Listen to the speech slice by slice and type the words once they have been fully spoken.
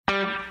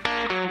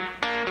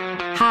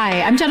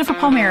Hi, I'm Jennifer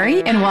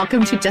Palmieri, and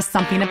welcome to Just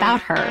Something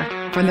About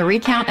Her from The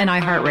Recount and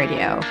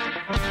iHeartRadio.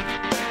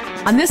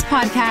 On this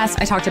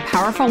podcast, I talk to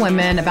powerful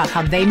women about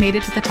how they made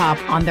it to the top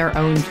on their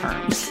own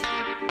terms.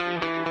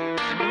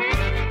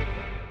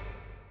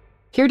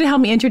 Here to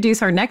help me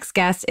introduce our next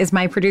guest is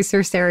my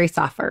producer, Sari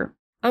Soffer.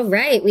 All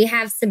right. We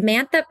have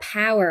Samantha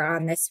Power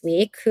on this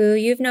week, who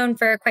you've known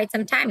for quite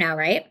some time now,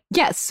 right?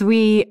 Yes,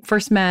 we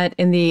first met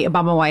in the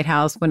Obama White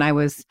House when I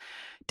was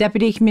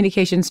Deputy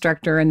Communications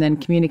Director and then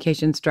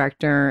Communications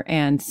Director.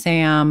 And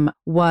Sam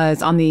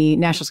was on the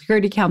National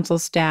Security Council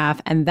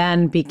staff and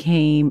then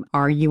became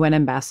our UN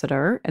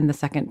ambassador in the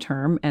second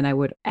term. And I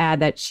would add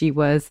that she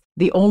was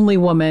the only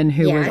woman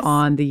who was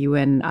on the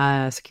UN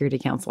Security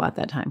Council at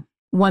that time.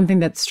 One thing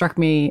that struck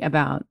me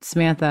about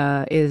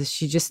Samantha is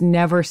she just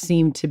never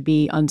seemed to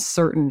be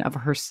uncertain of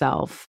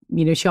herself.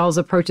 You know, she always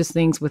approaches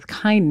things with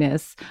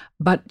kindness,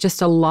 but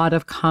just a lot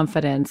of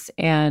confidence.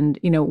 And,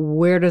 you know,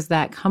 where does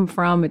that come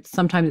from?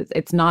 Sometimes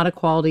it's not a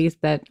quality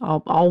that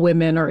all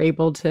women are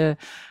able to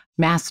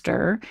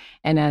master.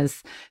 And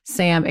as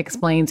Sam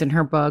explains in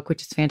her book,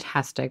 which is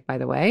fantastic, by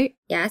the way.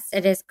 Yes,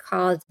 it is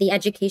called The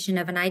Education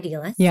of an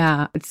Idealist.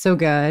 Yeah, it's so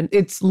good.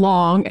 It's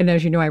long. And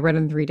as you know, I read it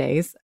in 3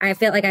 days. I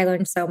feel like I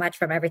learned so much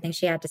from everything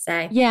she had to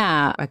say.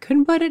 Yeah, I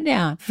couldn't put it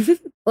down.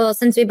 Well,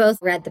 since we both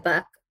read the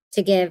book,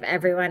 to give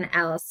everyone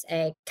else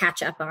a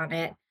catch up on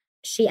it,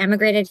 she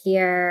emigrated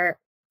here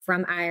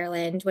from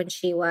Ireland when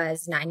she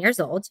was 9 years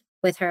old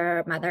with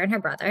her mother and her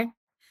brother.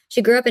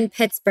 She grew up in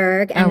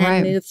Pittsburgh and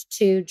then moved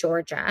to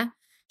Georgia.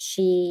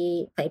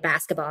 She played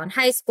basketball in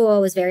high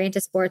school, was very into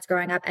sports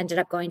growing up, ended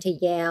up going to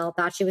Yale,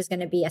 thought she was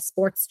going to be a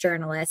sports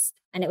journalist.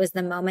 And it was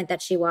the moment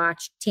that she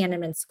watched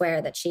Tiananmen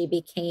Square that she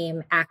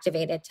became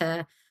activated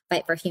to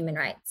fight for human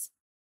rights.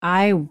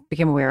 I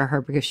became aware of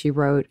her because she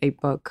wrote a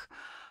book,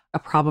 A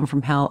Problem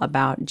from Hell,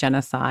 about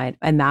genocide.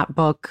 And that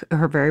book,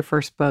 her very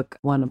first book,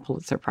 won a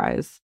Pulitzer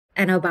Prize.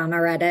 And Obama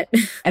read it.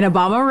 And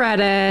Obama read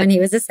it. When he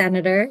was a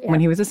senator. Yeah. When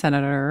he was a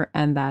senator.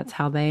 And that's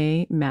how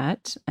they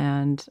met.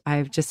 And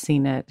I've just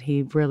seen it.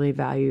 He really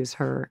values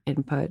her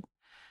input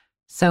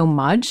so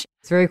much.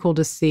 It's very cool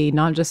to see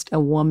not just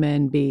a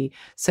woman be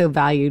so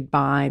valued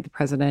by the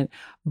president,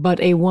 but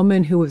a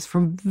woman who was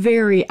from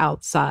very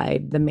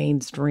outside the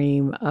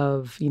mainstream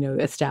of, you know,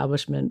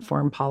 establishment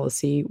foreign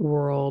policy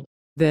world.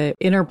 The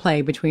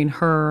interplay between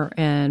her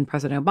and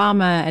President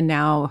Obama and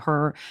now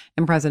her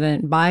and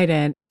President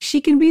Biden,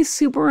 she can be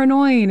super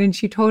annoying and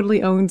she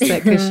totally owns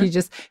it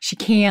because she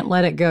can't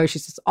let it go.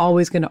 She's just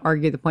always going to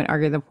argue the point.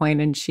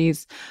 And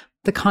she's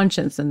the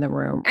conscience in the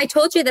room. I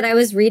told you that I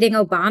was reading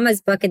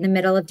Obama's book in the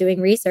middle of doing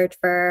research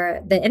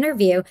for the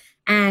interview.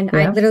 And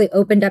I literally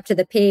opened up to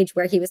the page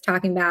where he was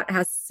talking about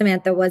how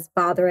Samantha was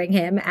bothering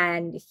him.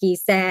 And he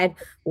said,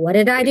 "What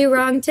did I do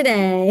wrong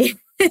today?"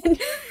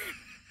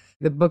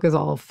 The book is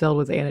all filled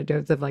with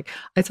anecdotes of like,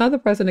 I saw the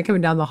president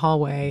coming down the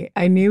hallway.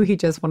 I knew he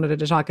just wanted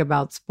to talk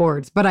about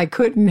sports, but I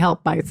couldn't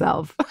help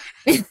myself.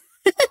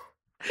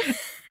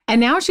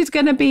 And now she's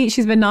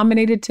been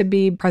nominated to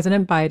be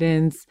President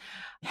Biden's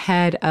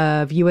head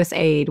of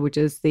USAID, which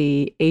is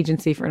the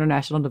Agency for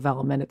International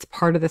Development. It's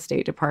part of the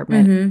State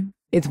Department. Mm-hmm.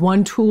 It's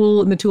one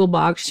tool in the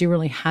toolbox she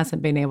really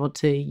hasn't been able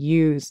to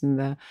use, and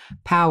the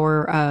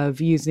power of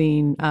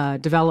using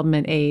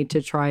development aid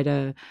to try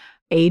to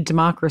aid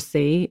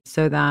democracy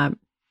so that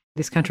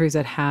these countries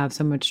that have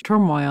so much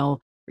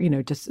turmoil, you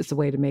know, just it's a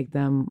way to make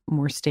them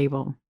more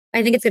stable.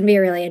 I think it's going to be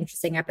a really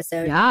interesting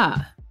episode.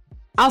 Yeah.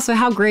 Also,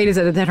 how great is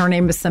it that her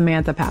name is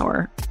Samantha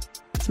Power?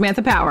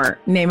 Samantha Power,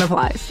 name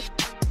applies.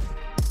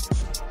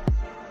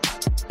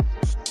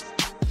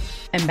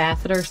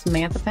 Ambassador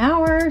Samantha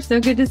Power,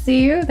 so good to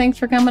see you. Thanks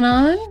for coming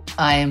on.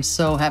 I am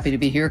so happy to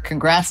be here.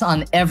 Congrats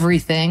on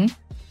everything.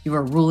 You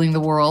are ruling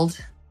the world.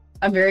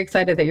 I'm very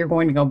excited that you're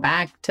going to go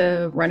back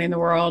to running the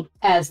world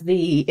as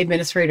the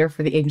administrator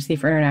for the Agency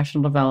for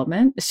International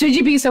Development. Should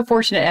you be so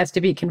fortunate as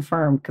to be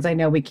confirmed? Because I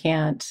know we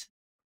can't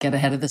get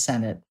ahead of the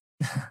Senate.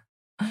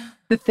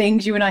 The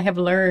things you and I have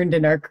learned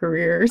in our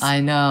careers. I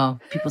know.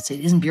 People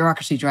say, isn't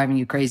bureaucracy driving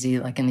you crazy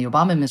like in the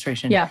Obama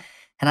administration? Yeah.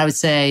 And I would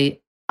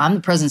say, I'm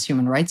the president's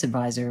human rights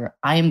advisor.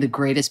 I am the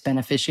greatest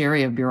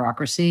beneficiary of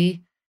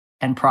bureaucracy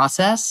and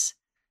process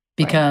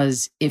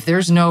because if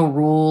there's no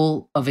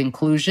rule of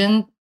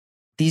inclusion,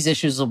 these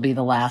issues will be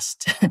the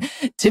last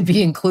to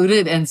be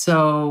included. And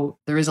so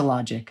there is a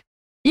logic.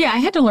 Yeah, I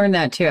had to learn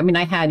that too. I mean,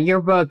 I had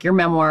your book, your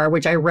memoir,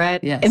 which I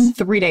read in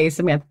 3 days,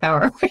 Samantha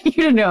Power. You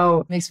to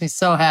know. Makes me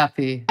so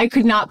happy. I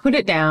could not put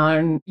it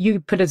down. You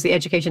put it as The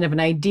Education of an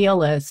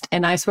Idealist.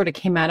 And I sort of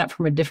came at it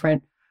from a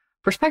different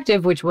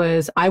perspective, which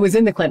was I was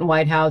in the Clinton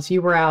White House.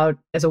 You were out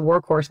as a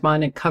war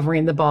correspondent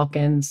covering the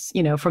Balkans,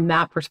 you know, from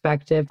that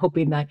perspective,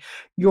 hoping that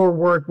your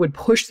work would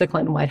push the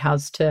Clinton White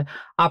House to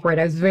operate.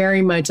 I was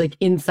very much like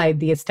inside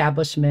the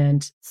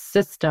establishment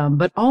system,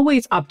 but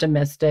always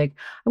optimistic.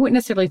 I wouldn't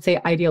necessarily say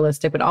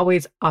idealistic, but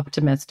always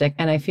optimistic.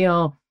 And I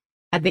feel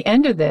at the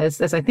end of this,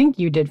 as I think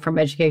you did from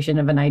Education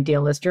of an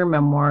Idealist, your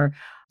memoir,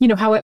 you know,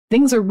 how it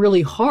things are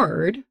really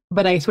hard,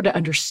 but I sort of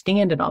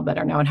understand it all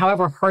better now. And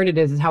however hard it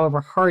is however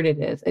hard it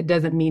is. It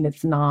doesn't mean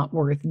it's not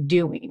worth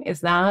doing.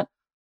 Is that,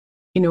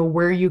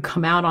 where you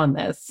come out on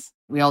this?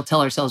 We all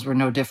tell ourselves we're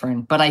no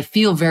different, but I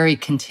feel very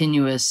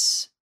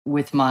continuous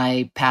with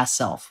my past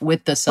self,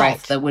 with the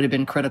self that would have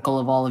been critical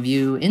of all of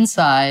you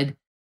inside.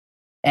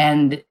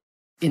 And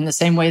in the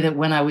same way that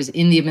when I was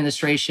in the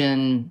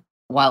administration,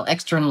 while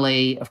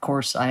externally, of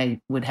course, I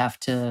would have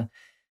to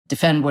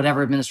defend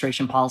whatever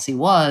administration policy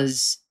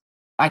was,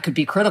 I could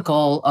be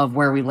critical of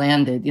where we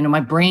landed.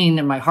 My brain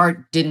and my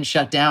heart didn't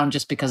shut down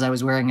just because I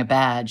was wearing a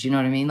badge. You know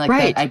what I mean? Like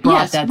I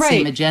brought that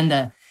same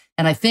agenda.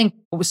 And I think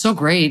what was so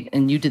great,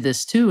 and you did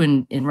this too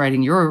in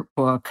writing your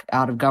book,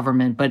 Out of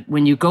Government, but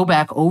when you go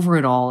back over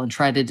it all and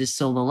try to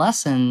distill the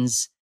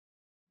lessons,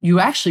 you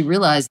actually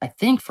realize, I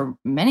think for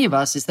many of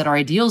us, is that our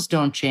ideals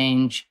don't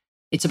change.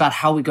 It's about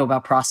how we go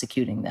about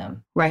prosecuting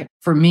them. Right.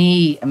 For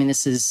me, I mean,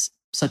 this is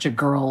such a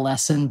girl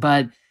lesson,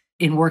 but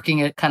in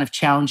working at kind of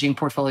challenging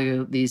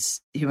portfolio,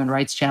 these human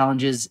rights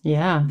challenges,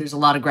 there's a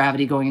lot of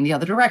gravity going in the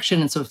other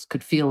direction. And so it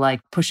could feel like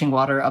pushing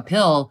water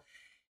uphill.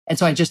 And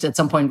so I just at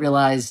some point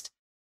realized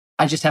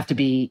I just have to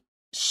be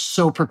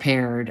so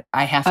prepared.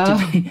 I have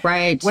to be,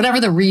 whatever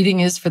the reading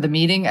is for the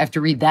meeting, I have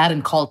to read that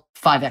and call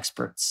 5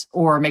 experts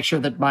or make sure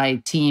that my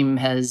team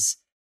has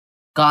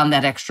gone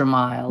that extra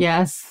mile.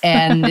 Yes.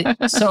 And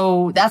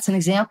so that's an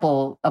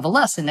example of a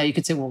lesson. Now you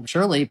could say, well,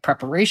 surely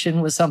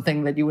preparation was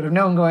something that you would have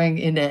known going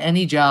into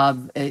any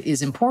job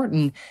is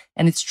important.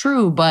 And it's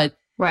true, but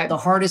the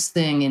hardest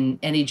thing in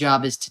any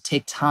job is to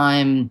take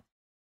time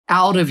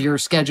out of your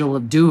schedule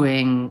of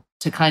doing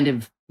to kind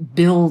of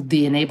build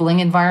the enabling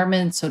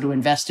environment. So to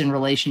invest in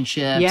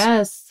relationships.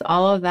 Yes,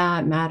 all of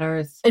that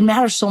matters. It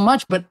matters so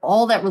much, but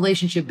all that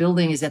relationship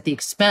building is at the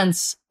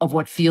expense of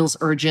what feels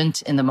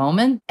urgent in the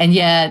moment. And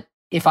yet,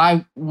 if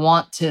I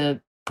want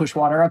to push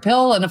water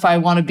uphill, and if I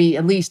want to be,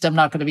 at least I'm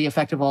not going to be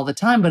effective all the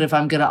time, but if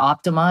I'm going to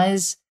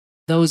optimize,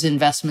 those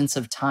investments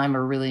of time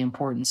are really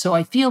important. So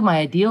I feel my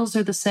ideals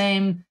are the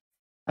same.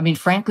 I mean,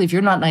 frankly, if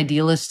you're not an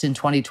idealist in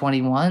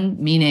 2021,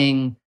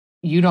 meaning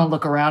you don't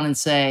look around and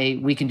say,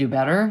 we can do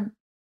better,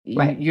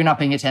 you're not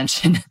paying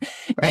attention.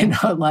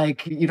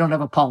 Like you don't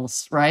have a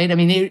pulse, right? I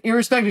mean,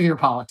 irrespective of your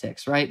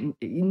politics, right?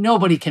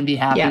 Nobody can be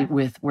happy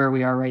with where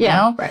we are right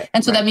now.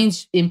 And so that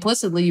means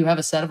implicitly you have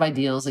a set of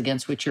ideals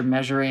against which you're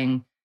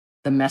measuring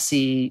the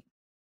messy,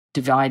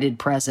 divided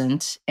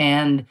present.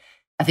 And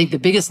I think the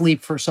biggest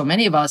leap for so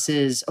many of us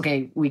is,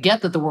 okay, we get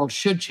that the world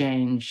should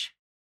change,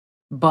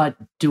 but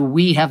do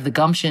we have the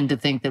gumption to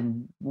think that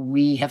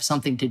we have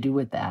something to do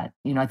with that?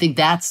 I think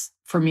that's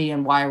for me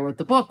and why I wrote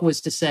the book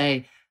was to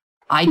say,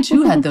 I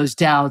too had those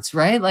doubts,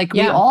 right? Like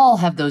we all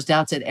have those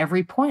doubts at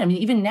every point. I mean,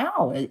 even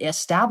now,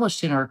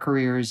 established in our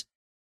careers,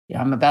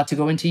 I'm about to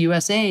go into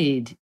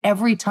USAID.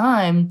 Every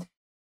time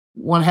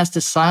one has to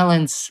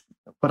silence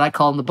what I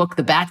call in the book,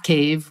 the bat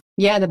cave.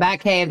 Yeah, the bat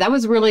cave. That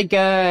was really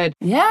good.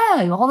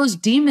 Yeah, all those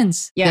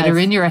demons that are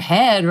in your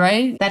head,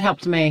 right? That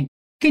helped me.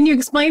 Can you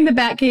explain the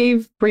bat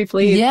cave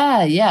briefly?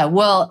 Yeah.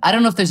 Well, I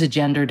don't know if there's a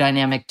gender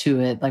dynamic to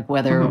it, like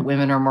whether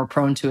women are more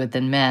prone to it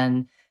than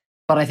men.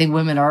 But I think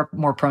women are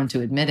more prone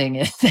to admitting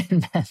it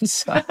than men.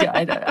 So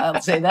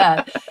I'll say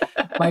that.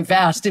 My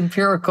vast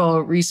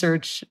empirical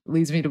research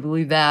leads me to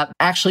believe that.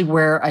 Actually,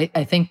 where I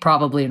think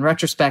probably in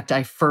retrospect,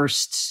 I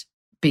first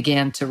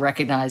began to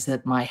recognize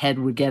that my head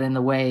would get in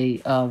the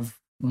way of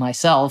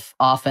myself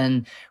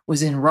often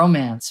was in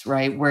romance,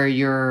 right? Where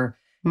you're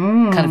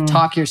kind of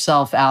talk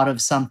yourself out of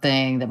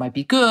something that might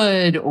be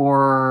good.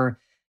 Or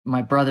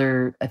my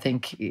brother, I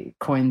think,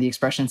 coined the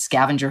expression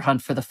scavenger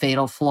hunt for the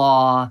fatal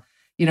flaw.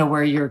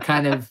 Where you're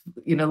kind of,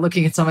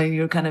 looking at something,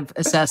 you're kind of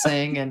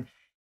assessing.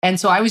 And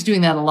so I was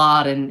doing that a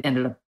lot and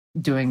ended up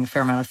doing a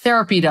fair amount of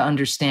therapy to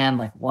understand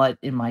like what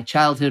in my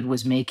childhood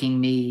was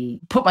making me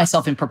put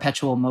myself in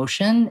perpetual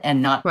motion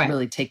and not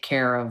really take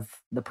care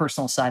of the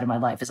personal side of my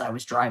life as I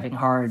was driving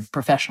hard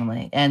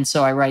professionally. And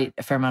so I write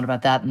a fair amount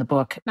about that in the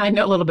book. I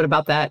know a little bit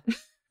about that.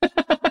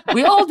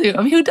 We all do.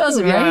 I mean, who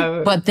doesn't,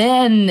 right? But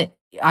then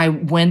I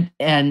went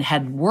and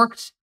had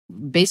worked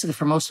basically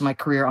for most of my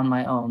career on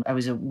my own. I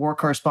was a war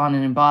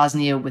correspondent in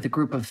Bosnia with a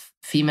group of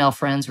female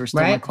friends who are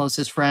still my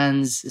closest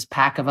friends, this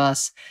pack of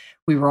us.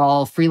 We were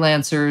all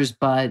freelancers,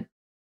 but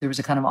there was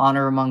a kind of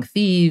honor among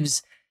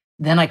thieves.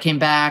 Then I came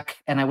back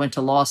and I went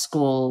to law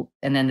school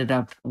and ended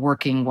up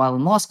working while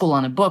in law school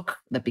on a book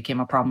that became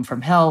A Problem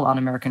from Hell on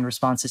American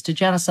responses to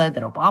genocide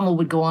that Obama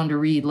would go on to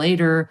read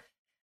later.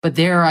 But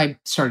there I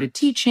started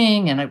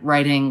teaching and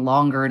writing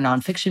longer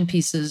nonfiction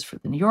pieces for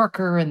The New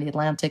Yorker and The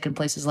Atlantic and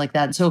places like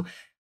that. And so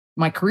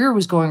my career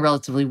was going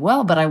relatively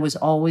well, but I was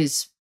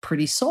always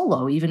pretty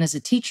solo. Even as a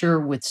teacher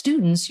with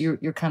students, you're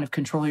kind of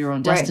control your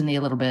own destiny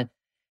a little bit.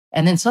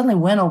 And then suddenly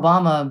when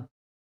Obama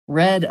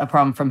read A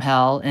Problem from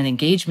Hell and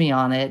engaged me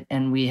on it,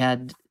 and we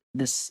had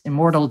this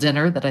immortal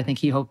dinner that I think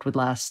he hoped would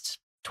last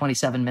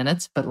 27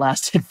 minutes, but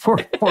lasted for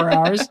 4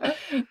 hours.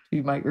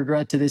 You might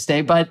regret to this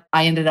day. But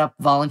I ended up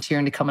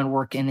volunteering to come and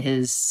work in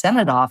his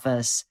Senate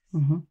office.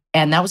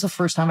 And that was the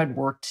first time I'd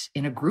worked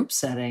in a group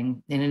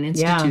setting in an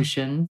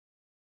institution.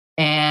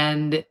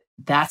 And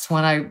that's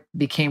when I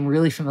became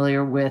really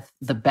familiar with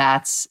the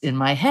bats in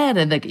my head,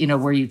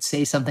 and where you'd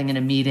say something in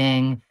a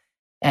meeting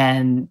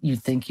and you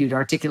think you'd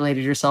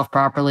articulated yourself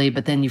properly,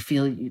 but then you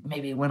feel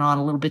maybe it went on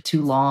a little bit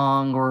too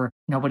long or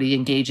nobody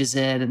engages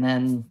it. And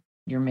then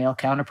your male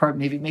counterpart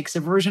maybe makes a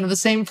version of the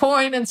same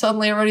point and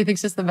suddenly everybody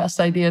thinks it's the best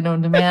idea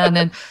known to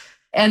man.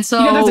 And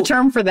so there's a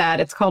term for that.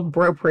 It's called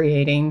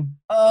bropriating.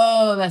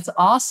 Oh, that's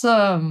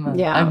awesome.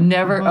 Yeah. I've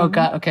never, oh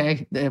God,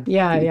 okay.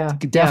 Yeah.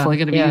 Definitely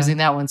going to be using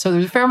that one. So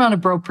there's a fair amount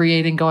of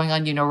bropriating going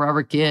on,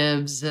 Robert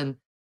Gibbs and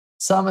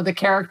some of the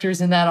characters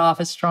in that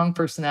office, strong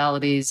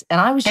personalities. And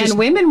I was just... And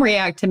women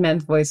react to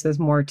men's voices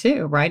more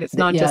too, right? It's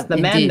not just the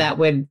men that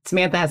would...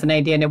 Samantha has an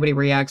idea, nobody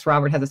reacts.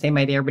 Robert has the same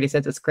idea, everybody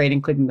says it's great,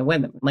 including the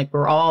women. Like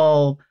we're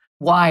all...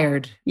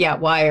 Wired. Yeah,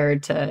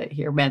 wired to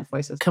hear men's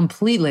voices.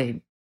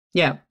 Completely.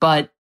 Yeah.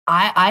 But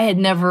I had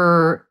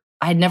never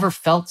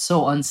felt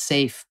so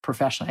unsafe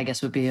professionally, I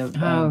guess would be a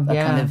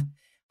kind of...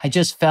 I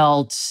just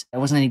felt I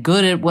wasn't any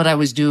good at what I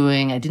was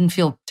doing. I didn't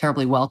feel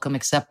terribly welcome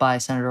except by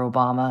Senator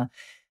Obama.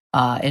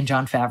 And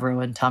Jon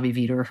Favreau and Tommy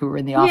Vietor, who were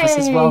in the office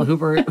as well, who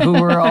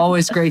were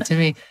always great to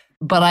me.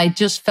 But I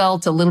just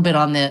felt a little bit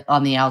on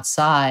the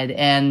outside.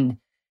 And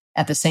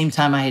at the same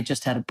time, I had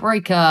just had a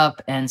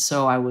breakup. And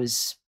so I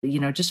was,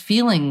 just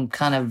feeling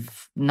kind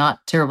of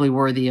not terribly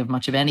worthy of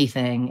much of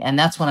anything. And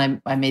that's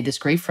when I made this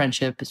great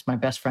friendship. It's my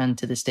best friend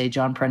to this day,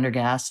 John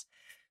Prendergast,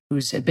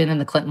 who's been in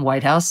the Clinton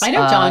White House. I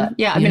know John.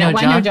 Yeah. I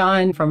know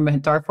John from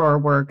Darfur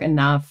work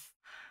enough.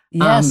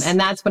 Yes. And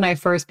that's when I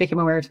first became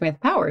aware of Samantha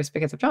Powers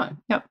because of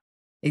John. Yep.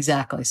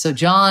 Exactly. So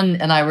John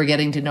and I were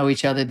getting to know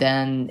each other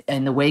then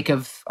in the wake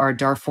of our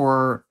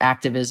Darfur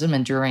activism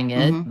and during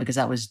it, because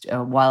that was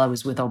while I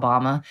was with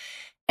Obama.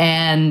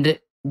 And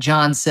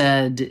John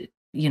said,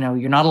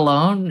 you're not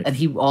alone. And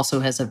he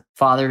also has a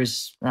father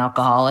who's an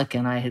alcoholic,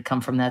 and I had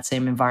come from that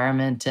same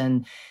environment.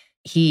 And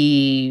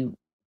he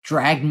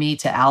dragged me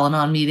to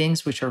Al-Anon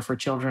meetings, which are for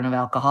children of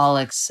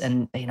alcoholics.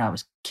 And, I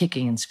was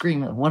kicking and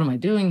screaming, what am I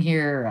doing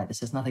here?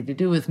 This has nothing to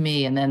do with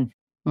me. And then,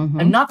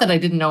 and not that I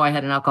didn't know I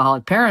had an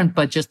alcoholic parent,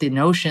 but just the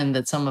notion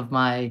that some of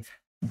my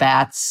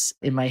bats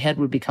in my head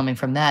would be coming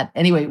from that.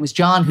 Anyway, it was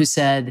John who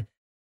said,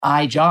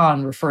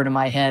 John, refer to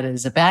my head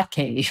as a bat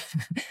cave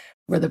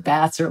where the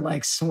bats are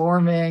like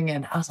swarming.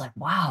 And I was like,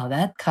 wow,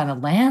 that kind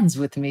of lands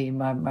with me,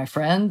 my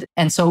friend.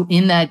 And so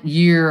in that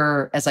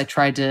year, as I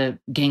tried to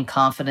gain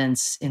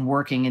confidence in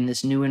working in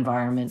this new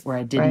environment where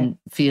I didn't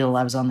feel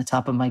I was on the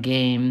top of my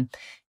game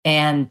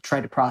and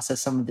tried to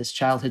process some of this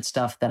childhood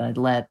stuff that I'd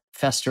let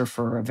fester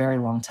for a very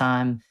long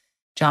time,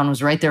 John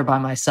was right there by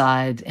my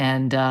side.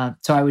 And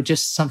so I would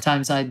just,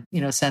 sometimes I'd,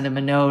 send him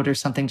a note or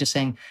something just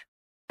saying,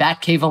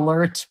 bat cave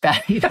alert,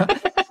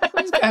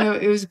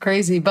 it was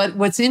crazy. But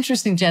what's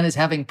interesting, Jen, is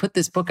having put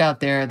this book out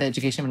there, The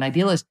Education of an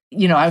Idealist,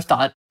 I've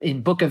thought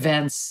in book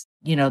events,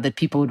 that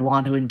people would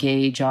want to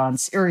engage on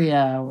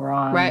Syria or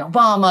on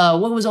Obama.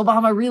 What was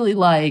Obama really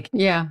like?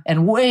 Yeah.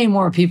 And way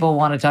more people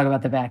want to talk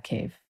about the bat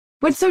cave.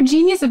 What's so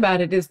genius about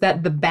it is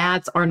that the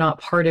bats are not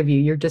part of you.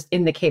 You're just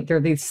in the cave. There are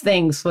these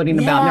things floating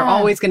about, and they're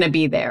always going to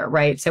be there,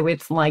 right? So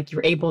it's like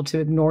you're able to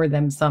ignore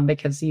them some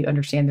because you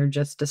understand they're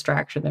just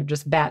distraction. They're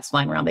just bats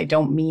flying around. They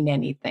don't mean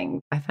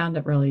anything. I found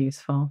it really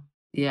useful.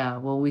 Yeah,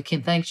 well, we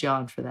can thank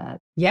John for that.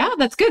 Yeah,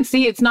 that's good.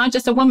 See, it's not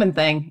just a woman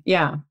thing.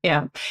 Yeah.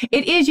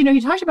 It is,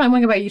 you talked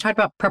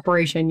about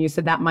preparation. You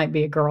said that might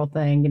be a girl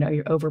thing,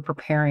 you're over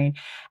preparing.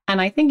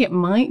 And I think it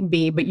might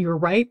be, but you're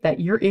right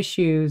that your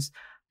issues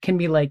can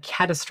be like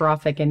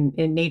catastrophic in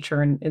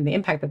nature and the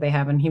impact that they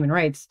have on human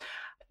rights.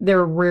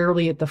 They're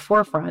rarely at the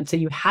forefront. So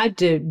you had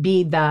to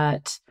be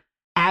that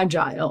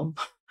agile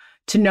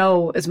to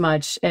know as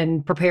much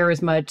and prepare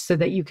as much so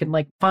that you can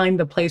like find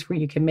the place where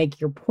you can make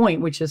your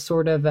point, which is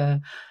sort of a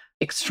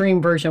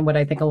extreme version of what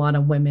I think a lot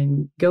of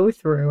women go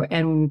through.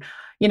 And,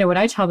 what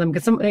I tell them,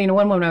 because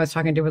one woman I was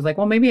talking to was like,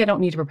 well, maybe I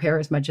don't need to prepare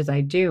as much as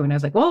I do. And I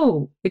was like,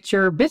 whoa, it's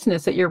your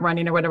business that you're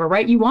running or whatever,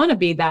 right? You want to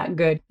be that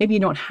good. Maybe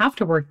you don't have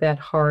to work that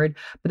hard,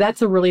 but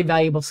that's a really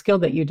valuable skill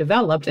that you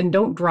developed, and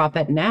don't drop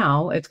it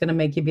now. It's going to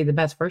make you be the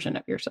best version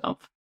of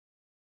yourself.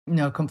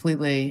 No,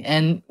 completely.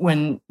 And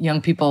when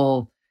young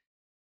people,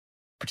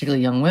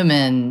 particularly young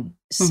women,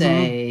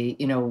 say,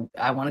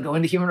 I want to go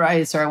into human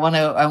rights, or I want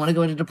to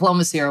go into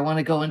diplomacy, or I want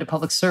to go into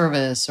public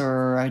service,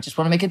 or I just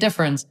want to make a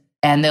difference.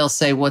 And they'll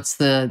say, what's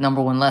the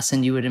number one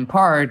lesson you would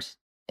impart?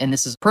 And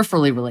this is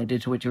peripherally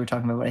related to what you were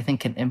talking about, but I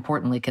think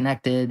importantly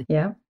connected.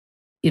 Yeah.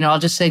 I'll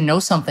just say, know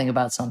something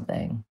about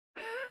something.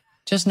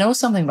 Just know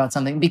something about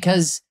something,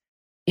 because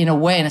in a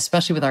way, and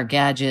especially with our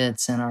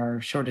gadgets and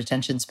our short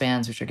attention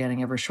spans, which are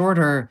getting ever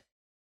shorter,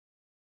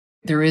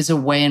 there is a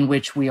way in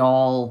which we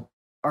all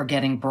are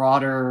getting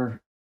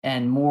broader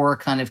and more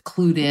kind of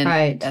clued in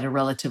at a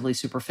relatively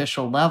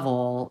superficial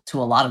level to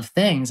a lot of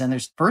things. And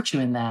there's virtue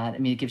in that. I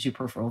mean, it gives you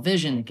peripheral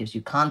vision, it gives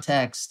you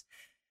context.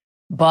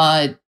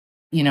 But,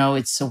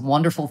 it's a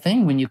wonderful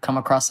thing when you come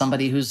across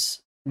somebody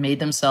who's made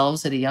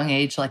themselves at a young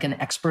age like an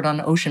expert on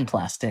ocean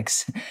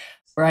plastics,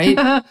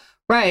 right?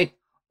 Right.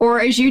 Or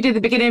as you did at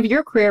the beginning of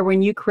your career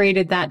when you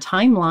created that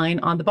timeline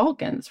on the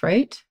Balkans,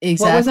 right?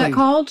 Exactly. What was that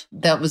called?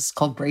 That was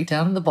called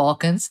Breakdown in the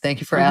Balkans. Thank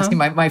you for asking.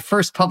 My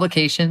first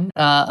publication,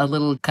 a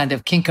little kind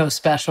of Kinko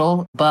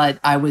special, but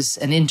I was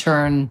an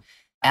intern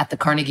at the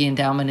Carnegie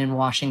Endowment in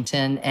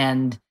Washington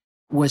and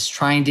was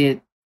trying to,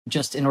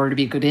 just in order to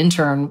be a good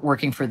intern,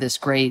 working for this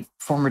great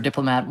former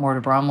diplomat,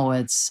 Mort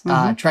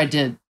Abramowitz, tried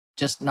to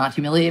just not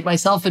humiliate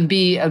myself and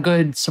be a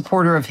good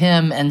supporter of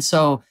him. And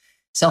so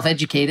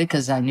self-educated,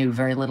 because I knew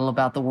very little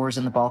about the wars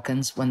in the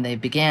Balkans when they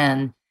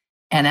began.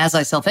 And as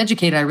I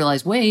self-educated, I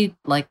realized, wait,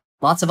 like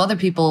lots of other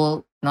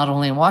people, not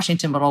only in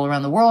Washington, but all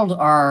around the world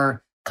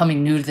are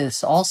coming new to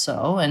this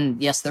also.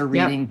 And yes, they're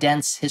reading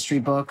dense history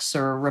books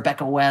or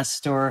Rebecca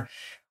West or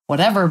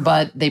whatever,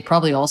 but they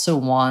probably also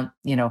want,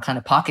 kind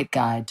of pocket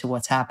guide to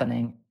what's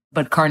happening.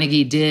 But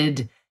Carnegie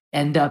did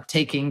end up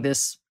taking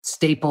this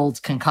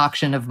stapled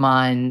concoction of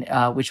mine,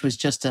 which was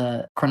just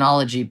a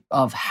chronology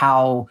of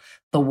how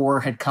the war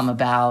had come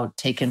about,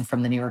 taken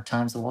from the New York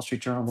Times, the Wall Street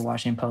Journal, the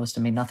Washington Post.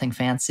 I mean, nothing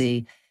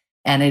fancy.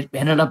 And it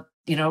ended up,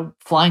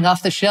 flying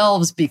off the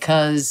shelves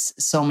because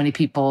so many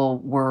people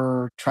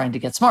were trying to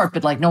get smart,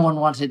 but like no one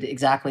wanted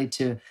exactly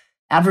to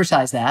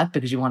advertise that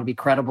because you want to be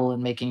credible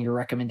in making your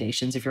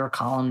recommendations if you're a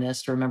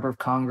columnist or a member of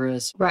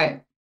Congress.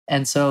 Right.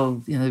 And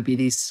so, there'd be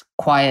these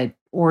quiet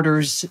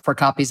orders for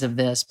copies of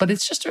this, but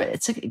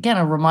it's again,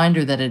 a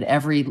reminder that at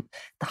the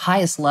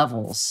highest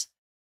levels,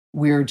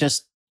 we're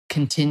just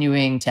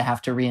continuing to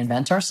have to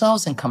reinvent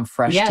ourselves and come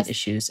fresh to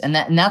issues. And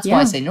that's why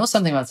I say know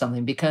something about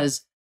something,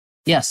 because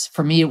yes,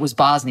 for me, it was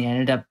Bosnia. I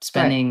ended up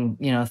spending,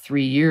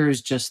 3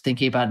 years just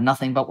thinking about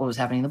nothing but what was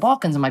happening in the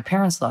Balkans. And my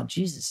parents thought,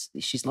 Jesus,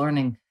 she's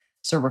learning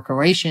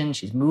Serbo-Croatian.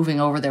 She's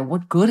moving over there.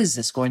 What good is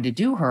this going to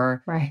do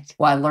her? Right.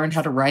 Well, I learned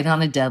how to write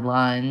on a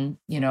deadline.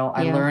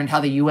 I learned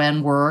how the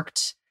UN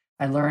worked.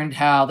 I learned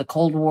how the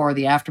Cold War,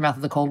 the aftermath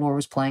of the Cold War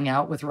was playing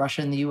out with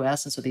Russia and the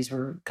US. And so these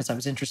were, because I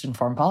was interested in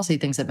foreign policy,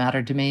 things that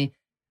mattered to me.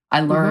 I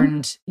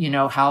learned,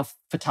 how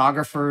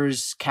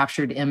photographers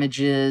captured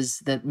images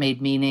that made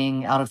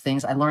meaning out of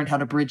things. I learned how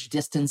to bridge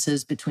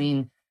distances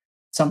between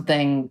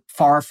something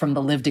far from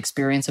the lived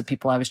experience of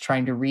people I was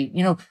trying to read.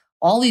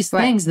 All these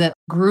things that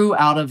grew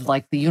out of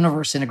like the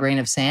universe in a grain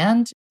of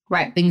sand.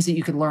 Right. Things that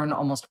you could learn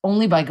almost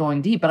only by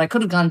going deep. But I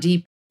could have gone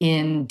deep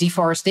in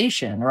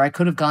deforestation, or I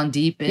could have gone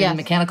deep in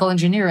mechanical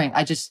engineering.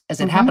 I just,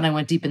 as it happened, I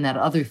went deep in that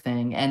other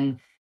thing. And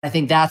I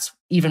think that's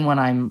even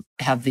when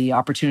have the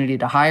opportunity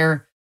to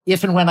hire.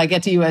 If and when I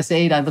get to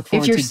USAID, I look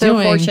forward to doing. If you're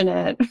so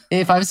fortunate.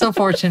 If I'm so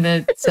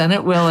fortunate,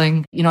 Senate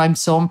willing, I'm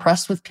so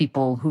impressed with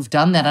people who've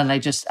done that. And I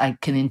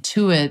can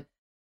intuit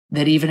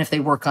that even if they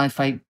work on,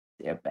 if I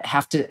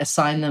have to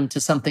assign them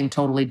to something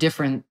totally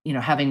different,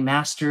 having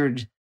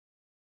mastered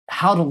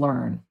how to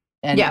learn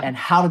and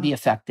how to be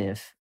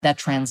effective, that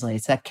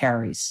translates, that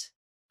carries.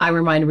 I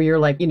remind me, you're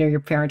like, your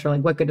parents are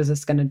like, what good is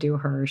this going to do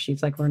her?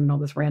 She's like learning all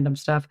this random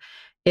stuff.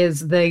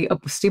 Is the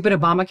stupid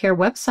Obamacare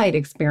website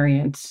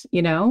experience,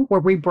 where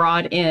we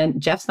brought in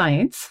Jeff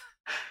Zients,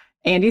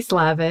 Andy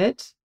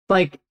Slavitt,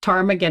 like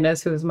Tara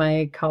McGinnis, who was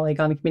my colleague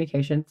on the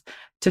communications,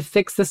 to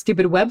fix the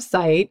stupid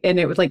website. And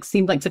it was like,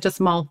 seemed like such a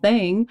small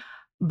thing,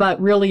 but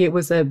really it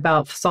was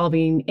about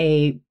solving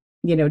a,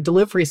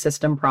 delivery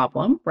system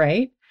problem,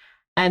 right?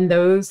 And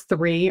those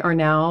three are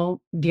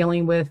now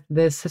dealing with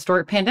this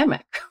historic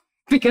pandemic.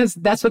 Because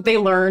that's what they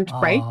learned,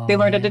 right? They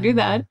learned how to do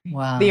that.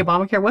 Wow. The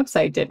Obamacare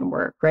website didn't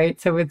work, right?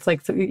 So it's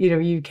like,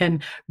 you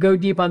can go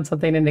deep on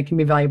something and it can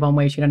be valuable in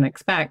ways you don't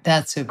expect.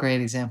 That's a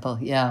great example.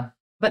 Yeah.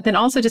 But then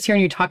also just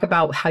hearing you talk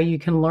about how you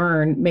can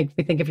learn makes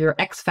me think of your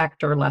X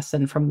Factor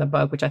lesson from the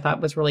book, which I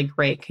thought was really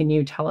great. Can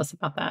you tell us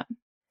about that?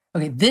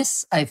 Okay.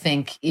 This, I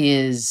think,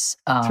 is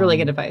it's really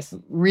good advice.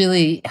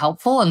 Really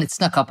helpful, and it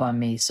snuck up on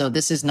me. So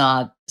this is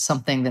not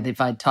something that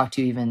if I'd talked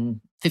to you even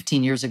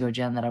 15 years ago,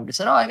 Jen, that I would have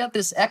said, I got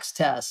this X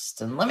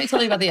test and let me tell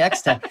you about the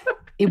X test.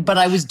 But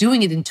I was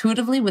doing it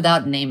intuitively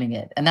without naming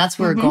it. And that's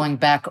where going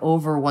back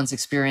over one's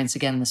experience,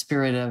 again, in the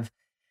spirit of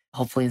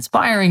hopefully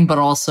inspiring, but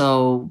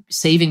also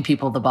saving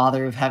people the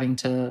bother of having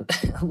to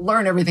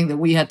learn everything that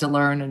we had to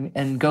learn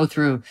and go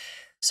through.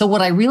 So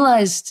what I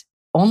realized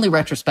only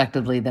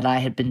retrospectively that I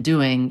had been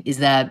doing is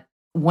that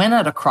when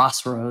at a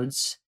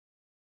crossroads,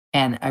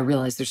 and I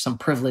realize there's some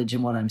privilege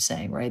in what I'm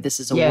saying, right? This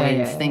is a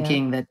way of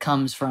thinking that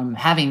comes from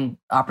having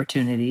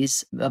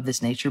opportunities of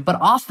this nature. But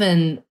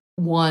often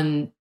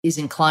one is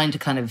inclined to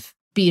kind of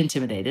be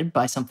intimidated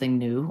by something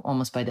new,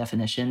 almost by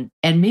definition,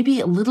 and maybe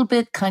a little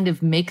bit kind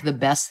of make the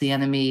best the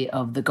enemy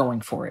of the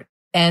going for it.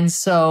 And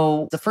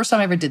so the first time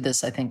I ever did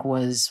this, I think,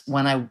 was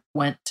when I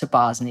went to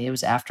Bosnia. It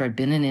was after I'd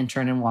been an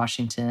intern in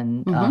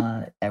Washington,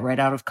 right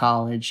out of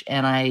college.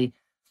 And I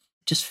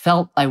just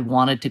felt I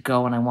wanted to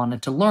go and I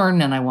wanted to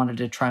learn and I wanted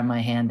to try my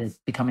hand at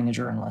becoming a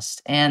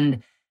journalist.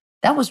 And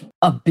that was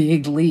a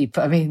big leap.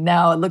 I mean,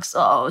 now it looks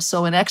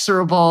so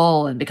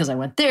inexorable. And because I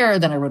went there,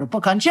 then I wrote a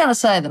book on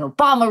genocide, then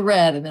Obama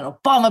read, and then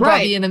Obama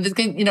brought me in. And this,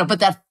 but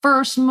that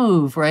first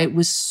move, right,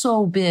 was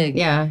so big.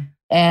 Yeah.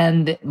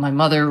 And my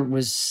mother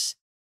was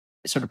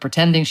sort of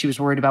pretending she was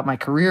worried about my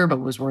career, but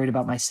was worried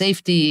about my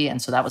safety.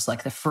 And so that was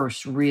like the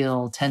first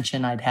real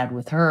tension I'd had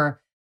with her.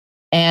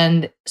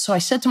 And so I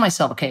said to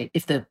myself, okay,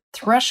 if the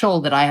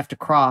threshold that I have to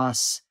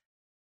cross,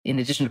 in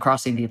addition to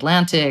crossing the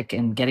Atlantic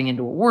and getting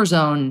into a war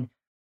zone,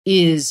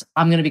 is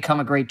I'm going to become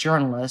a great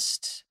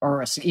journalist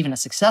or even a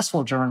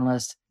successful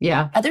journalist.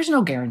 Yeah. There's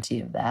no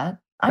guarantee of that.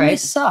 I may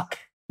suck.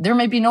 There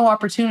may be no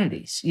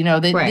opportunities.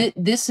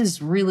 This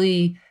is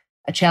really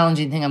a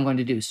challenging thing I'm going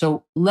to do.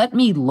 So let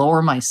me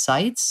lower my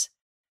sights.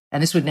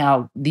 And this would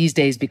now these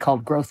days be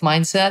called growth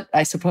mindset,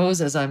 I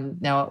suppose, as I'm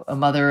now a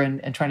mother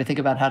and trying to think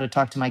about how to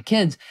talk to my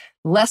kids.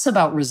 Less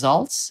about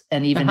results.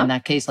 And even in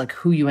that case, like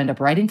who you end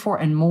up writing for,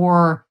 and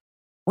more,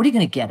 what are you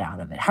going to get out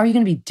of it? How are you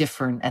going to be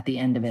different at the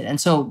end of it?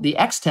 And so the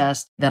X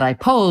test that I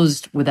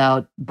posed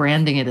without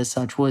branding it as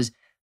such was,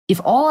 if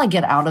all I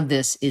get out of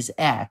this is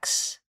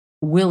X,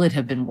 will it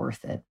have been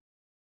worth it?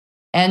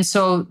 And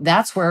so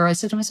that's where I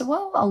said to myself,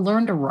 well, I'll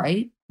learn to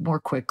write more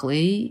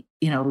quickly.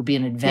 It'll be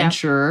an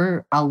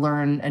adventure. Yeah. I'll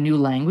learn a new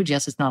language.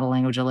 Yes, it's not a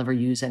language I'll ever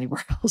use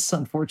anywhere else,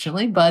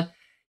 unfortunately, but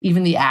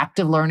even the act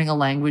of learning a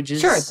language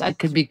is, it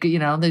could be,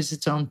 there's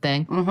its own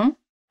thing. Mm-hmm.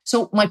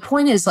 So my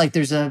point is, like,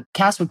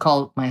 Cass would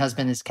call, my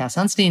husband is Cass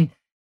Sunstein,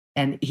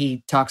 and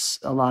he talks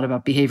a lot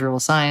about behavioral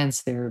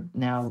science. They're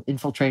now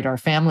infiltrate our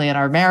family and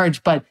our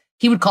marriage, but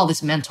he would call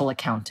this mental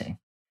accounting.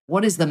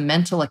 What is the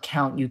mental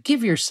account you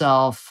give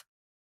yourself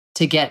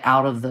to get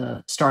out of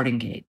the starting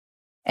gate?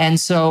 And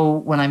so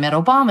when I met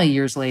Obama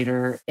years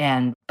later,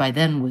 and by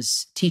then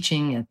was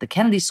teaching at the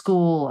Kennedy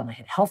School, and I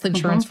had health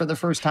insurance for the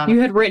first time. You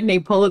had written a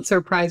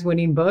Pulitzer Prize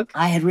winning book.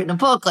 I had written a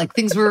book. Like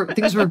things were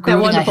growing. That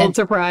won the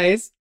Pulitzer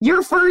Prize.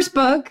 Your first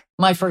book.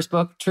 My first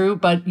book, true.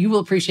 But you will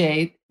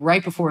appreciate,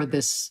 right before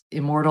this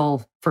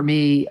immortal, for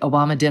me,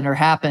 Obama dinner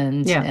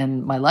happened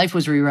and my life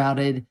was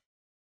rerouted.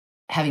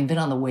 Having been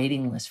on the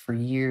waiting list for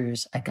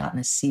years, I'd gotten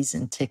a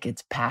season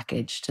tickets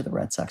package to the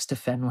Red Sox to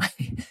Fenway.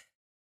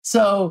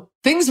 So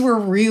things were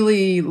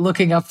really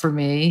looking up for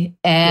me.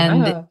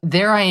 And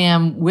there I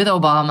am with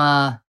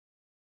Obama.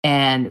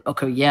 And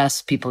okay,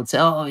 yes, people would say,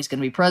 oh, he's going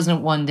to be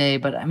president one day.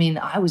 But I mean,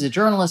 I was a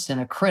journalist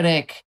and a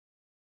critic.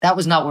 That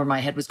was not where my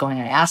head was going.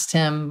 I asked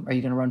him, are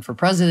you going to run for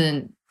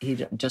president?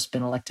 He'd just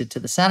been elected to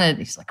the Senate.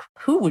 He's like,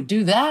 who would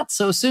do that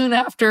so soon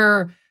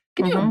after?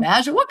 Can you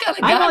imagine what kind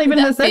of guy? I'm not even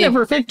in the Senate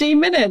for 15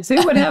 minutes.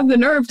 Who would have the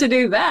nerve to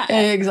do that?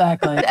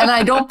 Exactly. And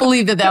I don't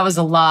believe that was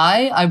a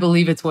lie. I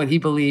believe it's what he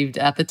believed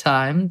at the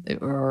time,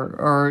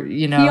 or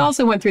He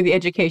also went through the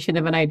education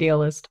of an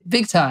idealist.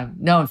 Big time.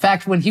 No, in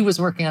fact, when he was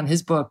working on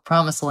his book,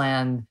 Promised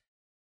Land,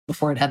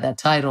 before it had that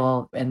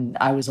title, and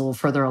I was a little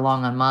further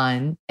along on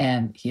mine,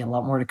 and he had a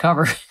lot more to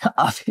cover,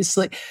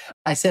 obviously,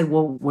 I said,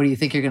 well, what do you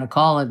think you're going to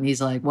call it? And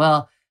he's like,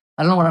 well,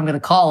 I don't know what I'm going to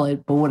call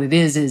it, but what it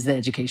is the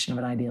education of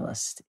an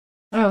idealist.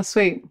 Oh,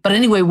 sweet. But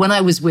anyway, when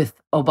I was with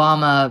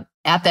Obama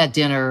at that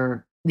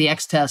dinner, the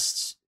X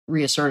test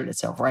reasserted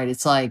itself, right?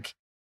 It's like,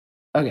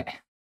 okay,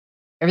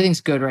 everything's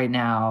good right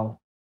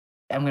now.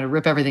 I'm going to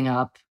rip everything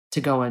up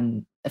to go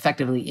and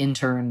effectively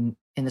intern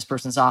in this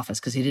person's office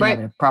because he didn't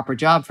have a proper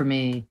job for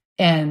me.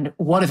 And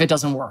what if it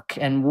doesn't work?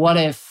 And what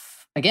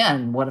if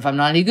I'm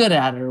not any good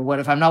at it? Or what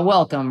if I'm not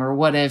welcome? Or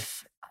what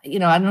if, I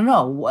don't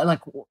know. Like,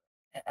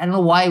 I don't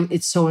know why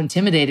it's so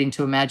intimidating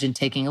to imagine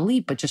taking a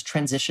leap, but just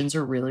transitions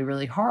are really,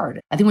 really hard.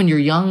 I think when you're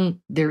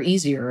young, they're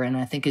easier. And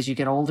I think as you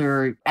get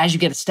older, as you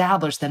get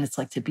established, then it's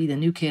like to be the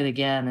new kid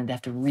again and to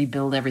have to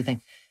rebuild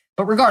everything.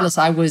 But regardless,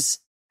 I was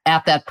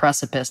at that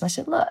precipice and I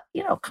said, look,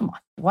 come on,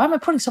 why am I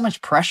putting so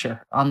much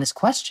pressure on this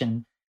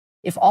question?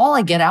 If all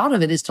I get out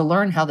of it is to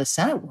learn how the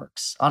Senate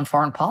works on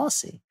foreign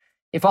policy,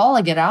 if all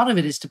I get out of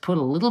it is to put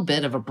a little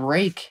bit of a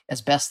break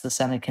as best the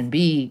Senate can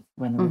be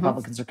when the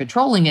Republicans are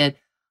controlling it,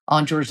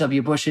 on George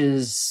W.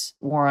 Bush's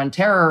war on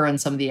terror and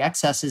some of the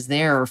excesses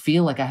there, or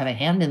feel like I have a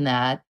hand in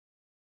that,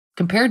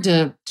 compared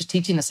to just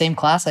teaching the same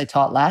class I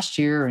taught last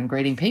year and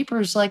grading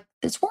papers, like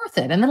it's worth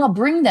it. And then I'll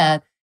bring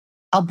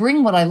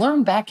what I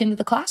learned back into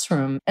the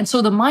classroom. And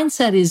so the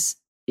mindset is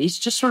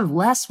just sort of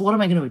less, what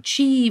am I going to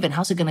achieve and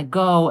how's it going to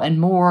go?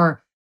 And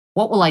more,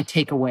 what will I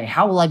take away?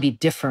 How will I be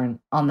different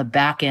on the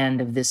back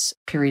end of this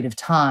period of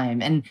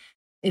time? And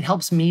it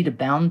helps me to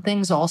bound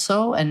things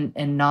also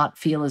and not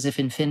feel as if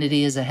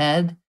infinity is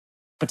ahead,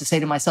 but to say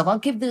to myself, I'll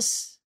give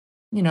this,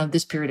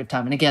 this period of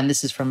time. And again,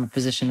 this is from a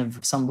position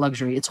of some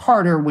luxury. It's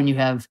harder when you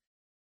have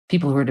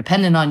people who are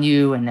dependent on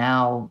you, and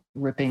now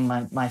ripping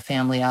my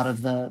family out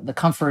of the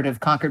comfort of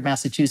Concord,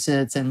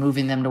 Massachusetts, and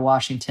moving them to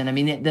Washington. I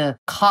mean, the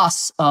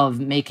costs of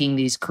making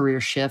these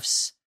career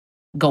shifts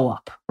go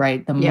up,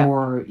 right? The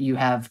more you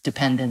have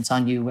dependence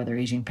on you, whether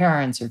aging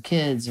parents or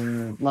kids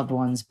or loved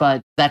ones.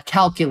 But that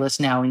calculus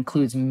now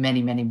includes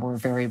many, many more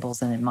variables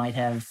than it might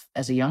have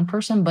as a young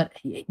person. But,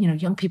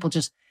 young people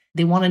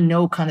they want to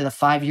know kind of the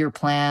 5-year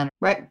plan.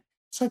 Right.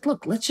 It's like,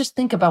 look, let's just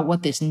think about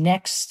what this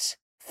next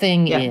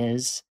thing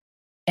is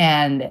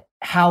and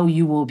how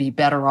you will be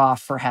better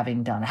off for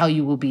having done, how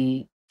you will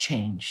be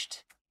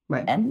changed.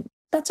 Right. And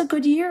that's a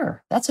good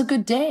year. That's a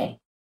good day.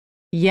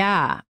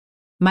 Yeah.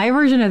 My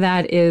version of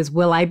that is,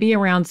 will I be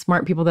around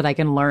smart people that I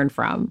can learn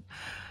from?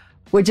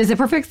 Which is a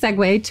perfect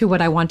segue to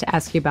what I want to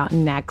ask you about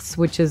next,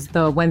 which is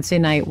the Wednesday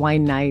night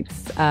wine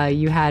nights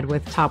you had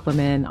with top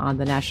women on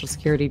the national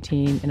security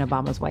team in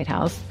Obama's White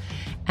House.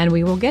 And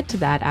we will get to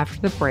that after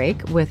the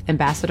break with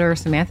Ambassador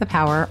Samantha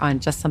Power on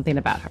Just Something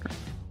About Her.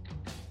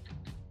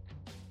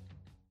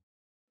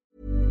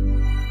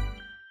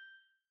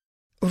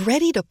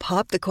 Ready to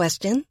pop the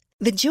question?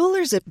 The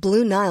jewelers at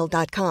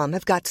BlueNile.com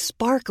have got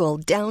sparkle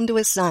down to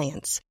a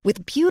science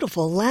with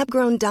beautiful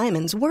lab-grown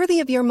diamonds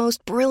worthy of your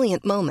most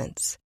brilliant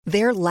moments.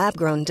 Their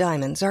lab-grown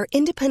diamonds are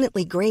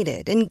independently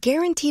graded and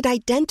guaranteed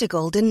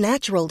identical to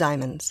natural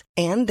diamonds,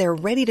 and they're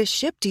ready to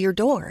ship to your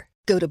door.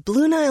 Go to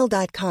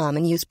BlueNile.com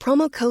and use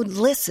promo code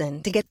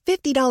LISTEN to get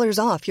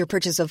 $50 off your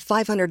purchase of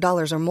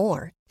 $500 or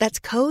more. That's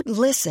code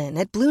LISTEN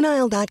at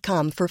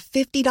BlueNile.com for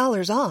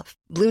 $50 off.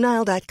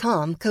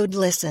 BlueNile.com, code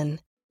LISTEN.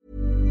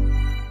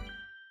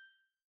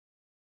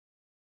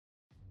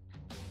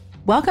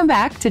 Welcome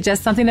back to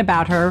Just Something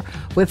About Her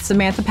with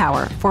Samantha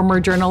Power,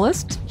 former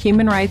journalist,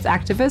 human rights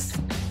activist,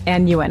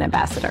 and UN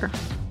ambassador.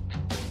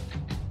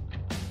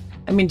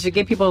 I mean, to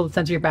give people a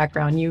sense of your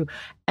background, you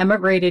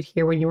emigrated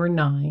here when you were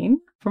 9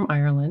 from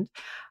Ireland,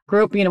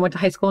 grew up, went to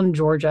high school in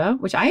Georgia,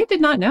 which I did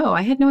not know.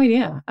 I had no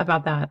idea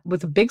about that.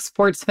 Was a big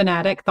sports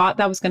fanatic, thought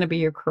that was going to be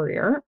your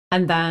career,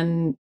 and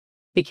then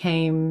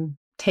became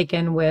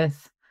taken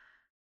with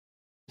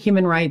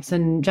human rights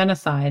and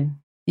genocide.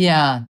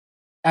 Yeah.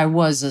 I'm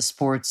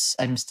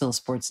still a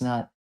sports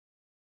nut.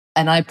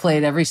 And I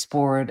played every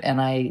sport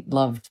and I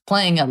loved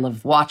playing. I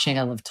loved watching.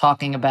 I loved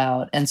talking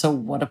about. And so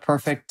what a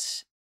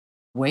perfect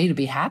way to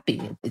be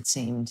happy, it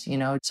seemed,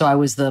 So I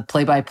was the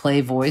play-by-play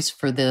voice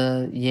for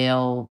the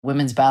Yale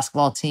women's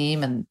basketball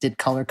team and did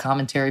color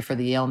commentary for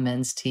the Yale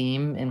men's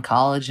team in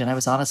college. And I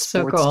was on a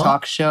sports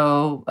talk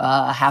show,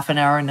 a half an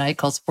hour a night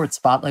called Sports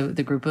Spotlight with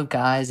a group of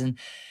guys. And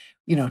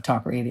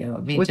talk radio.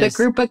 With a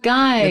group of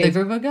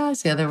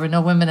guys. Yeah, there were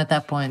no women at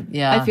that point.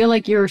 Yeah. I feel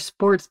like your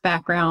sports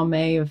background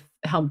may have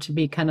helped to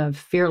be kind of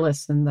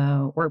fearless in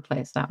the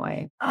workplace that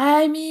way.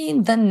 I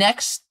mean,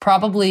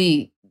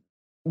 probably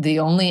the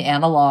only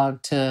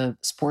analog to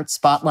Sports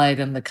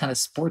Spotlight and the kind of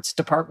sports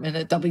department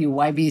at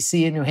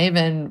WYBC in New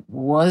Haven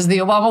was the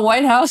Obama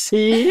White House.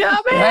 Yeah,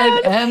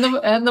 man.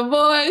 Right? And the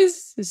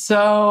boys.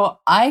 So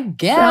I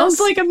guess. Sounds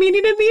like a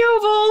meeting in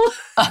the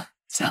Oval.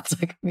 Sounds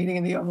like a meeting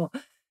in the Oval.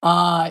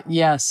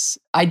 Yes.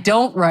 I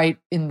don't write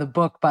in the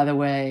book, by the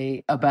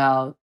way,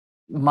 about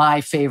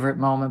my favorite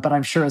moment, but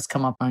I'm sure it's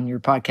come up on your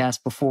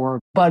podcast before.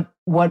 But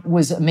what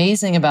was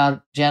amazing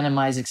about Jen and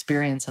my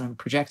experience, and I'm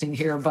projecting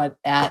here, but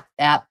at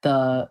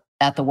the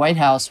White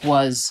House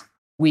was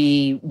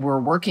we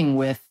were working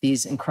with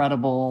these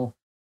incredible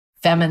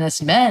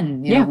feminist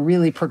men,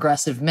 really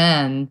progressive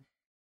men.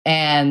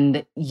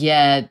 And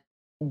yet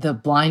the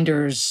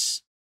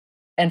blinders,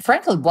 and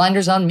frankly,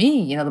 blinders on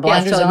me, the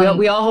blinders on...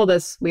 We all hold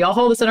this. We all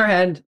hold this in our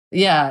head.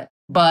 Yeah.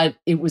 But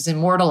it was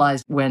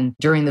immortalized when,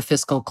 during the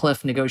fiscal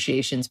cliff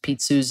negotiations,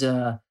 Pete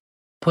Souza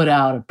put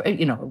out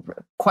a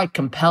quite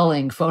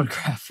compelling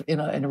photograph in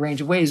a range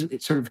of ways.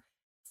 It's sort of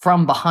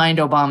from behind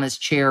Obama's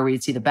chair, where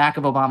you'd see the back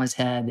of Obama's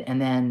head, and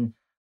then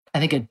I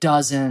think a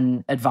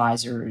dozen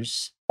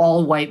advisors,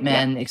 all white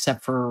men,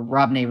 except for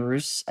Rob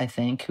Neighbors, I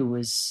think, who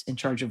was in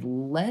charge of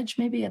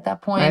maybe at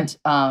that point,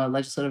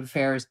 legislative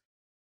affairs.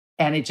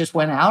 And it just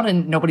went out,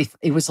 and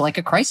it was like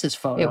a crisis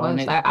photo. It was.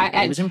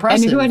 It was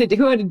impressive. And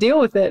who had to deal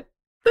with it?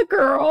 The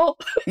girl.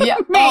 Yeah.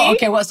 Oh,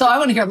 okay. Well, so I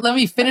want to hear, let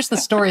me finish the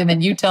story and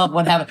then you tell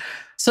what happened.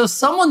 So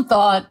someone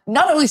thought,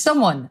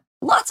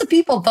 lots of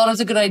people thought it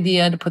was a good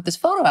idea to put this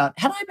photo out.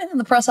 Had I been in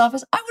the press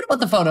office, I would have put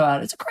the photo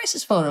out. It's a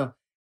crisis photo.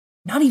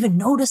 Not even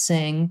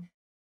noticing,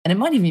 and it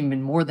might have even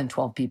been more than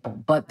 12 people,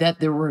 but that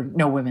there were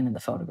no women in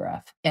the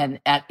photograph. And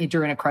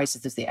during a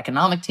crisis, there's the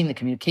economic team, the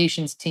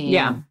communications team.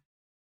 Yeah.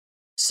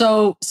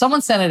 So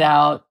someone sent it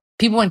out.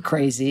 People went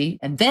crazy.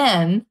 And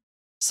then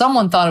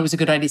someone thought it was a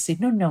good idea to say,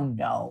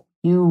 no.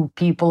 You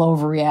people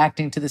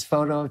overreacting to this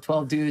photo of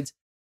 12 dudes.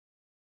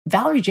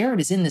 Valerie Jarrett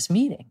is in this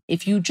meeting.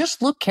 If you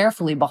just look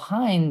carefully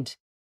behind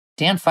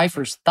Dan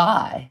Pfeiffer's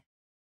thigh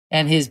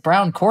and his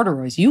brown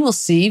corduroys, you will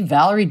see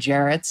Valerie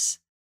Jarrett's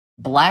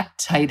black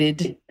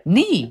tighted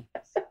knee.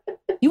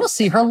 You will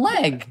see her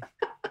leg.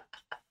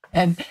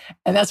 And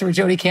that's where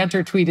Jodi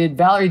Kantor tweeted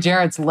Valerie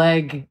Jarrett's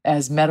leg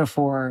as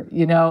metaphor,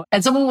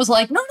 And someone was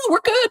like, no, we're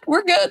good.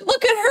 Look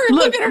at her.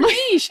 Look at her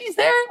knee. She's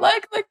there.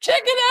 Like,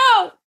 check it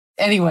out.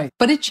 Anyway,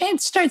 but it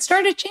started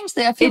to change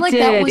there. I feel like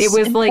that was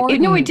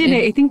important. It did.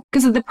 I think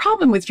because of the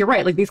problem with, you're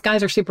right, like these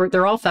guys are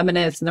they're all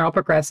feminists and they're all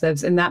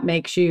progressives. And that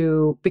makes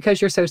you,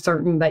 because you're so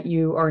certain that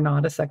you are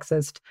not a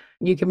sexist,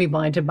 you can be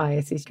blind to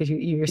biases because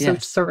you're so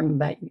certain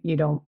that you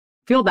don't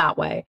feel that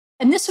way.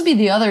 And this would be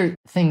the other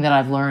thing that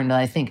I've learned.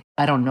 I think,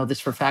 I don't know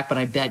this for a fact, but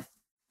I bet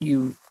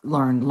you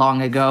learned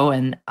long ago.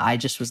 And I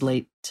just was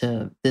late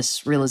to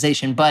this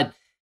realization. But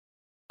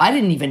I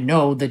didn't even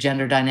know the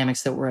gender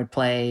dynamics that were at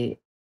play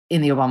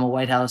in the Obama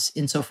White House,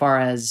 insofar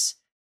as,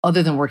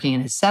 other than working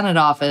in his Senate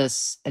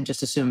office and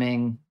just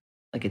assuming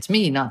like it's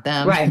me, not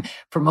them, right,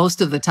 for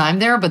most of the time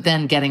there, but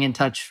then getting in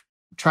touch,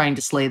 trying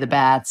to slay the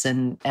bats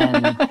and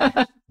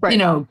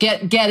Right.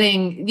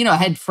 getting, I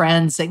had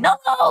friends saying, no,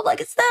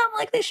 like it's them,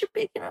 like they should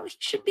be, he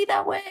should be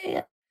that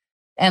way.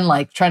 And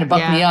like trying to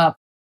buck me up.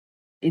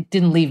 It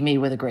didn't leave me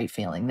with a great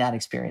feeling, that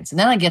experience. And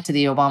then I get to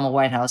the Obama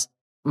White House,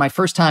 my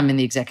first time in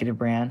the executive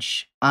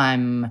branch.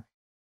 I'm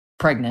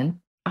pregnant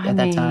at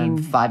that time,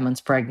 5 months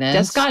pregnant.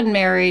 Just gotten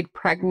married,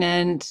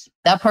 pregnant.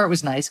 That part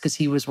was nice because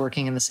he was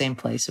working in the same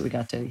place. So he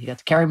got to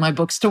carry my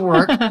books to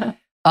work.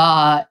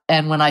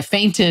 And when I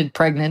fainted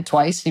pregnant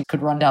twice, he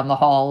could run down the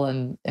hall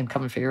and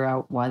come and figure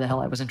out why the hell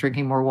I wasn't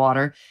drinking more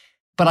water.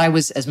 But I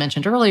was, as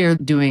mentioned earlier,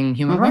 doing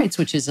human rights,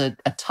 which is a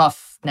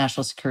tough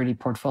national security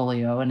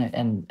portfolio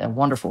and a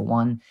wonderful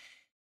one.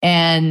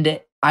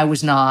 And I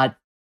was not,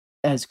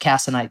 as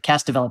Cass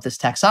developed this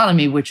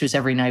taxonomy, which was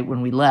every night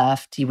when we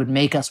left, he would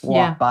make us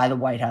walk by the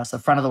White House, the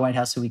front of the White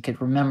House, so we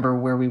could remember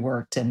where we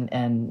worked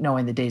and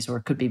knowing the days where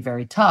it could be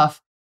very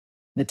tough.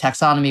 The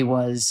taxonomy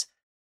was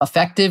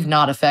effective,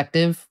 not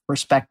effective,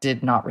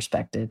 respected, not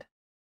respected.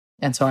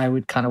 And so I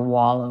would kind of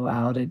wallow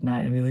out at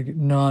night and be like,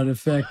 not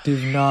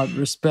effective, not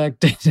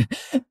respected,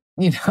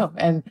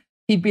 and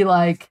he'd be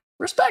like,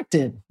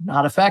 respected,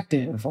 not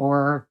effective,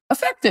 or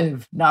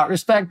effective, not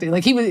respected.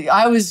 Like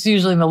I was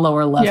usually in the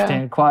lower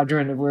left-hand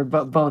quadrant of where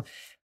both.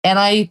 And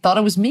I thought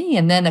it was me.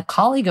 And then a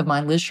colleague of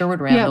mine, Liz Sherwood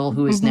Randall,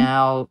 who is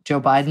now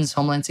Joe Biden's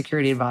Homeland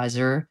Security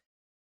Advisor,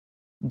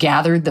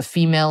 gathered the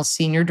female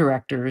senior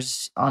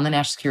directors on the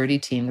national security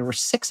team. There were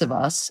 6 of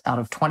us out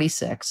of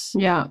 26.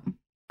 Yeah.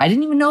 I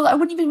didn't even know, I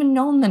wouldn't have even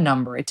known the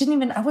number.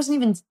 I wasn't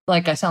even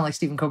like, I sound like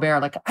Stephen Colbert.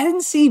 Like I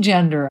didn't see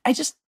gender. I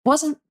just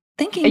wasn't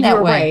thinking that way.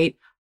 You're right.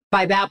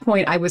 By that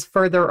point, I was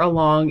further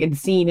along in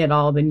seeing it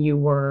all than you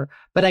were.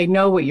 But I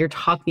know what you're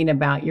talking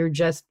about. You're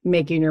just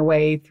making your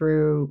way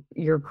through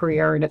your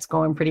career and it's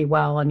going pretty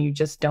well. And you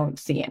just don't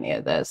see any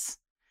of this.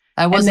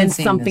 And then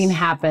something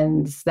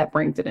happens that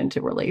brings it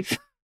into relief.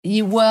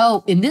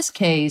 Well, in this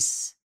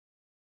case,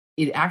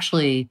 it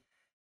actually,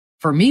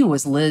 for me,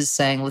 was Liz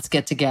saying, let's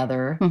get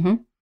together.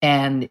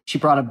 And she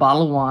brought a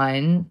bottle of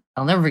wine.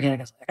 I'll never forget it.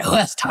 I was like,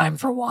 oh, it's time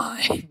for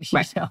wine.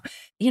 Right.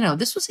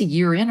 This was a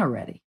year in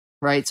already.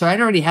 Right. So I'd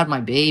already had my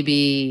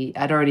baby.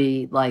 I'd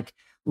already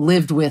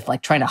lived with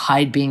trying to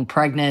hide being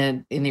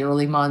pregnant in the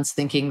early months,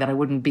 thinking that I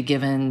wouldn't be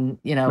given,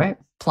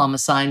 plum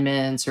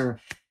assignments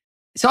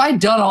so I'd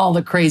done all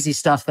the crazy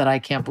stuff that I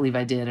can't believe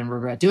I did and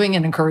regret doing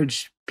and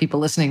encourage people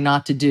listening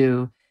not to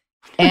do.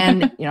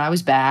 And, I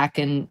was back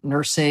and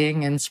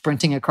nursing and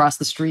sprinting across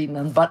the street and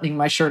unbuttoning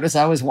my shirt as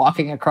I was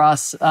walking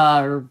across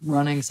or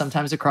running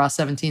sometimes across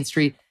 17th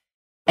Street.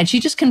 And she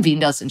just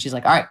convened us and she's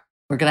like, all right,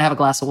 we're going to have a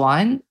glass of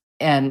wine.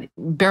 And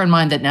bear in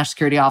mind that national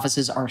security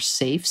offices are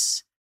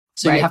safes.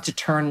 So you have to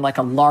turn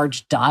a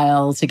large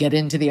dial to get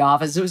into the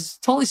office. It was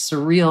totally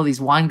surreal,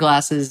 these wine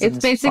glasses. It's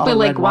basically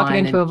like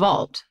walking into a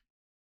vault.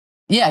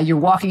 Yeah, you're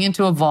walking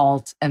into a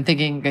vault and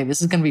thinking, okay,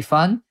 this is going to be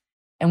fun.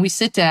 And we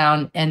sit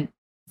down and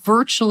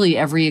virtually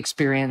every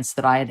experience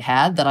that I had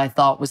had that I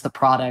thought was the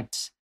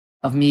product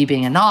of me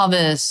being a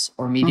novice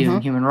or me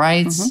doing human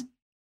rights,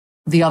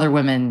 the other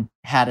women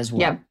had as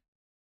well. Yep.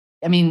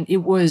 I mean,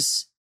 it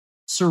was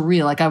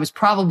surreal. I was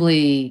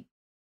probably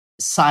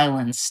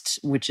silenced,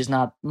 which is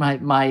not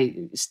my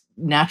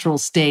natural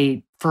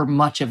state for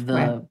much of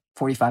the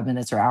 45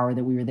 minutes or hour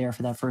that we were there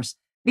for that first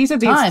These are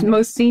the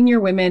most senior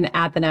women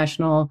at the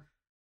National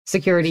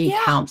Security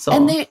Council.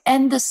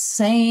 And the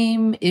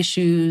same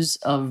issues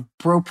of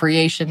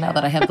bropriation, now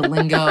that I have the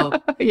lingo,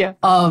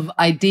 of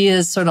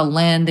ideas sort of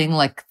landing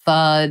like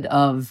thud,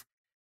 of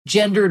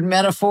gendered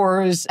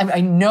metaphors. I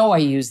know I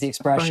use the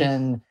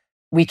expression,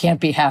 we can't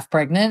be half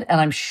pregnant.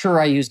 And I'm sure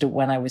I used it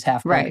when I was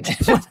half pregnant,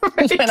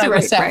 when I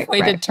was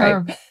halfway to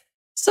term. Right.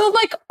 So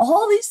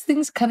all these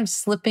things kind of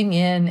slipping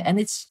in, and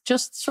it's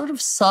just sort of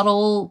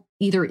subtle,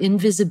 either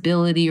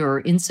invisibility or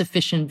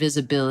insufficient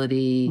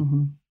visibility.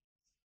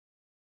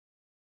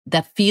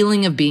 That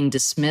feeling of being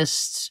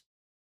dismissed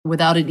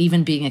without it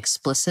even being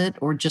explicit,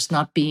 or just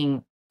not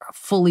being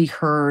fully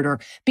heard, or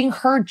being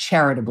heard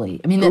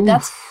charitably. I mean,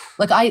 that's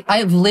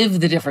I've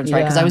lived the difference,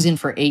 right? Because I was in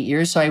for 8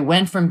 years. So I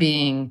went from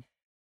being,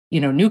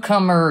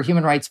 newcomer,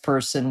 human rights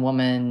person,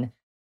 woman,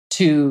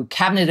 to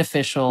cabinet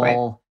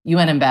official,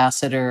 UN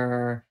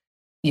ambassador,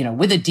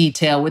 with a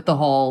detail, with the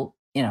whole,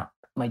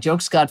 my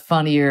jokes got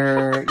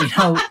funnier,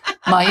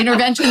 my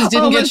interventions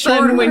didn't get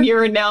shorter. When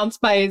you're announced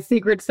by a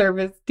Secret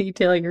Service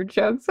detail, your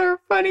jokes are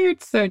funny.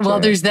 It's so true. Well,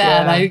 there's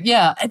that.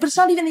 But it's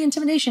not even the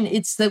intimidation.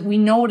 It's that we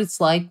know what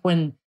it's like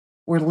when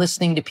we're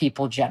listening to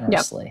people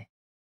generously. Yep.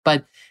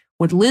 But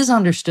what Liz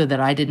understood that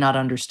I did not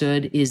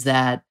understood is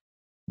that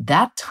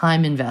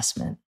time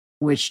investment,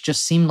 which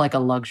just seemed like a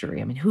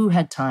luxury. I mean, who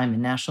had time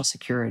in national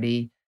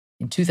security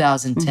in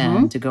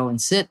 2010 to go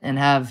and sit and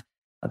have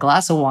a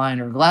glass of wine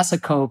or a glass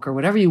of Coke or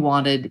whatever you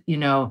wanted,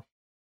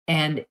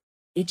 and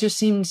it just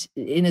seemed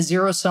in a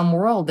zero-sum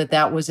world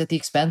that was at the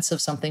expense of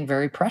something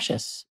very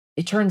precious.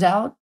 It turns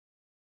out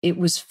it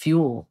was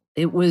fuel.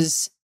 It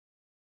was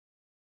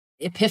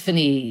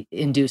epiphany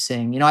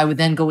inducing. I would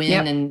then go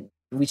in and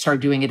we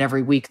started doing it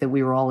every week that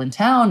we were all in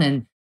town.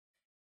 And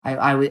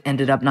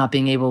ended up not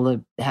being able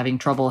to, having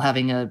trouble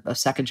having a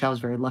second child. I was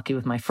very lucky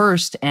with my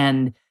first,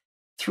 and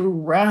through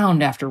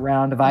round after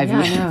round of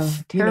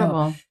IVF,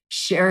 terrible.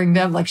 Sharing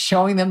them, like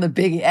showing them the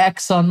big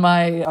X on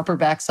my upper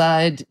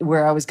backside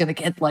where I was going to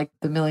get like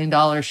the $1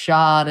 million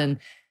shot, and,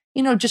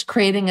 just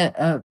creating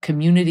a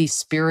community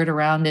spirit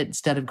around it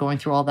instead of going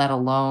through all that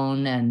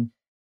alone, and,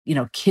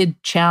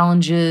 kid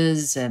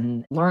challenges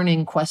and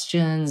learning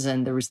questions.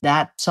 And there was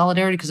that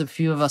solidarity because a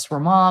few of us were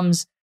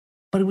moms,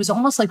 but it was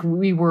almost like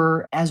we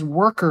were, as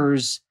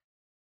workers,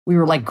 we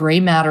were like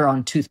gray matter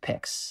on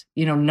toothpicks.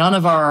 None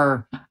of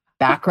our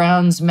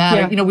backgrounds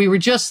matter. Yeah. We were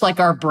just like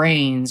our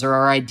brains or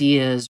our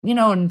ideas,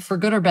 and for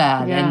good or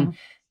bad. Yeah.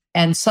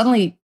 And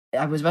suddenly,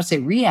 I was about to say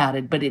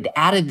re-added, but it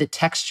added the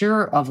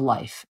texture of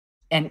life.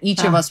 And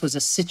each of us was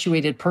a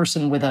situated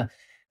person with a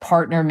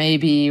partner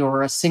maybe,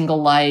 or a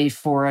single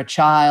life, or a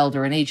child,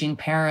 or an aging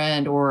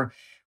parent, or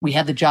we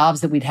had the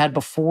jobs that we'd had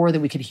before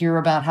that we could hear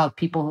about how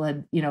people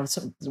had,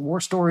 some war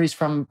stories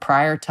from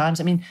prior times.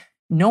 I mean,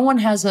 no one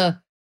has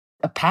a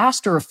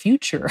past or a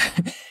future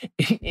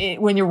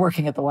when you're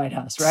working at the White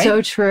House, right?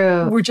 So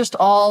true. We're just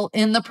all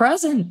in the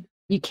present.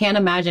 You can't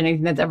imagine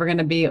anything that's ever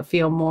going to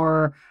feel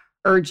more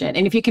urgent.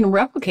 And if you can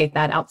replicate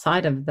that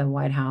outside of the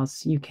White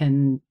House, you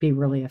can be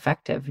really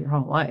effective your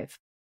whole life.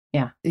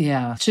 Yeah.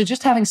 Yeah. So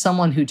just having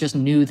someone who just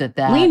knew that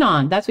lean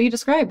on. That's what you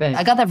describe it.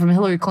 I got that from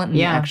Hillary Clinton,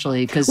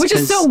 actually. Which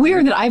is so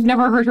weird that I've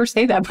never heard her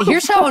say that before.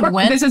 Here's how it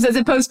went. This is as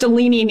opposed to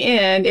leaning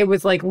in. It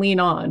was like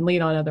lean on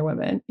other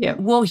women. Yeah.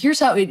 Well,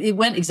 here's how it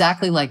went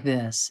exactly like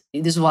this.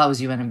 This is while I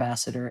was UN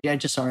ambassador. I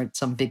just saw her at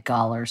some big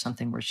gala or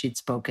something where she'd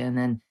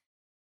spoken,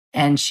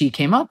 and she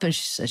came up and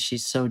she said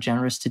she's so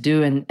generous to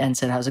do, and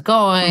said, how's it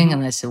going? Mm-hmm.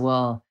 And I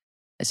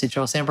said,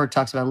 Sheryl Sandberg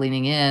talks about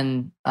leaning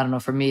in. I don't know,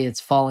 for me, it's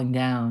falling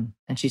down.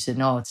 And she said,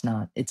 no, it's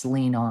not. It's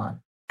lean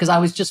on. Because I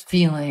was just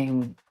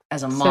feeling,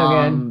 as a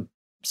mom,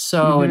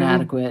 so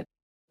inadequate.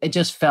 It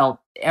just felt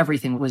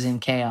everything was in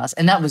chaos.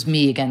 And that was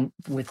me, again,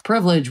 with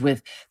privilege,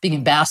 with being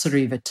ambassador.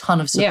 You have a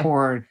ton of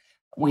support. Yeah.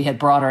 We had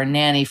brought our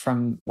nanny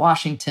from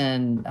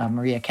Washington,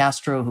 Maria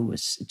Castro, who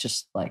was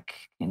just like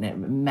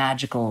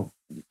magical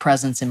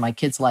presence in my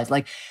kid's life.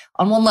 Like,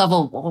 on one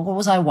level, what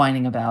was I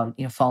whining about,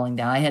 falling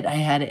down? I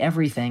had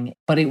everything,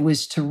 but it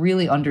was to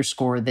really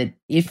underscore that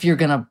if you're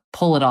going to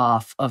pull it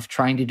off of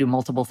trying to do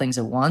multiple things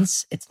at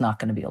once, it's not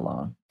going to be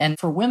alone. And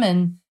for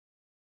women,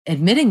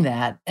 admitting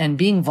that and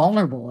being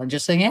vulnerable and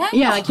just saying,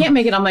 I can't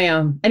make it on my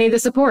own. I need the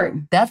support.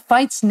 That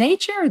fights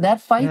nature.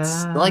 That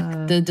fights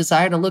like the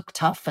desire to look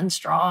tough and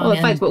strong. Well,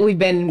 it fights what we've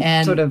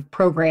been sort of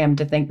programmed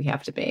to think we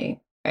have to be.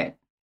 Right.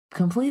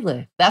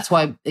 Completely. That's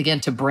why,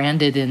 again, to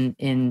brand it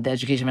in the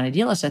Education of an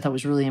Idealist, I thought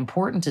was really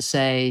important to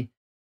say,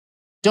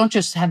 don't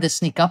just have this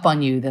sneak up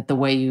on you that the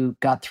way you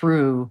got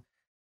through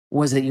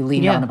was that you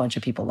leaned on a bunch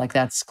of people. Like,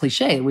 that's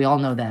cliche. We all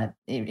know that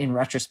in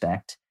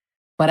retrospect.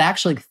 But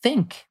actually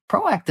think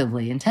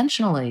proactively,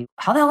 intentionally.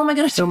 How the hell am I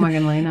going to do? Am I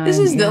going to lean on? This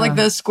is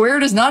the square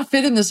does not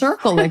fit in the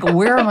circle. Like,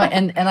 where am I?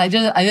 And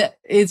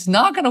it's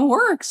not going to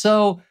work.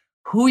 So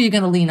who are you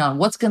going to lean on?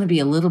 What's going to be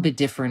a little bit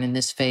different in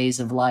this phase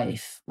of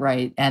life,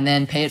 right? And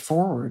then pay it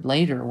forward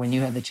later when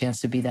you have the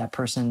chance to be that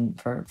person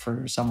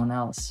for someone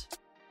else.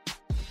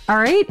 All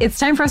right, it's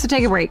time for us to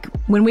take a break.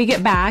 When we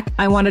get back,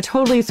 I want to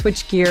totally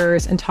switch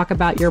gears and talk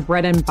about your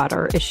bread and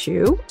butter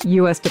issue,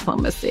 U.S.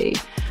 diplomacy.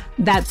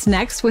 That's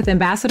next with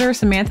Ambassador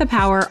Samantha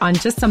Power on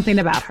Just Something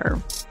About Her.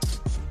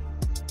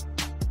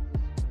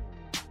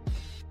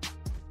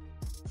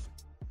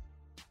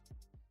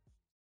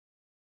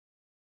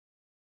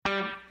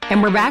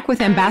 And we're back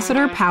with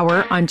Ambassador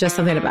Power on Just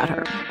Something About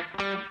Her.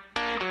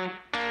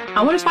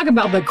 I want to talk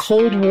about the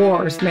Cold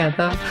War,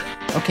 Samantha.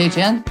 Okay,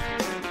 Jen.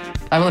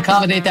 I will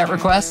accommodate that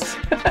request.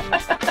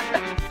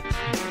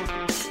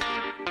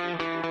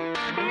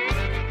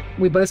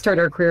 We both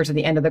started our careers at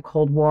the end of the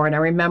Cold War. And I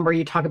remember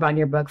you talk about in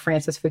your book,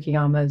 Francis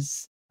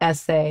Fukuyama's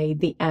essay,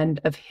 The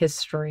End of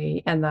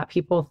History, and that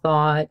people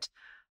thought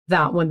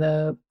that when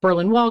the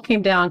Berlin Wall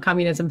came down,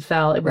 communism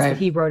fell, it was what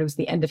he wrote, it was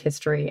the end of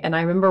history. And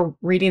I remember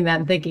reading that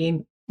and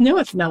thinking, no,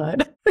 it's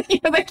not. They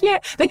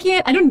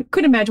can't,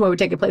 couldn't imagine what would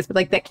take place, but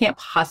like, that can't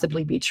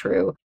possibly be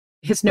true.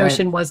 His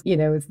notion was,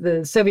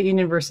 the Soviet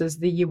Union versus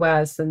the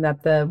US and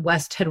that the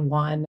West had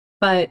won,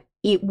 but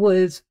it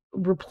was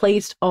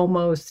replaced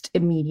almost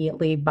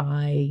immediately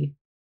by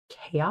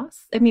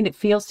chaos. I mean, it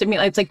feels to me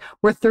like it's like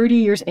we're 30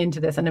 years into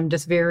this, and I'm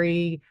just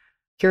very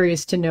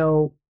curious to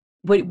know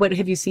what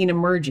have you seen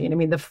emerging? I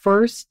mean, the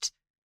first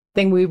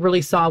thing we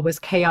really saw was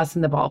chaos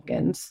in the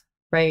Balkans,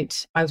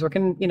 right? I was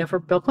working, for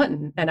Bill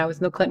Clinton, and I was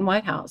in the Clinton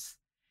White House.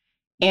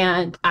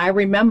 And I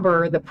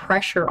remember the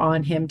pressure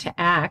on him to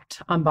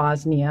act on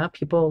Bosnia.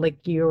 People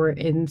like you were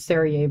in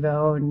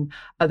Sarajevo and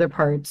other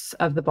parts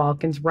of the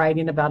Balkans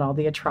writing about all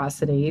the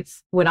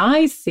atrocities. What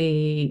I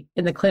see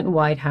in the Clinton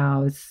White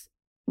House,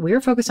 we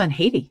were focused on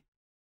Haiti.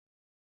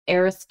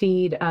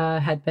 Aristide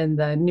had been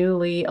the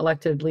newly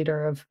elected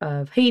leader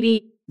of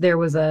Haiti. There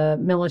was a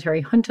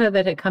military junta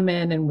that had come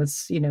in and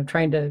was,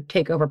 trying to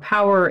take over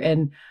power.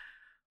 And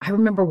I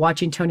remember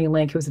watching Tony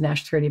Link, who was the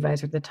national security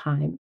advisor at the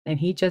time, and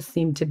he just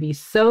seemed to be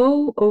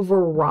so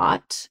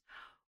overwrought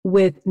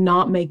with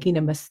not making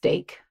a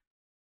mistake.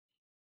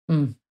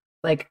 Mm.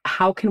 Like,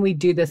 how can we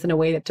do this in a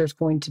way that there's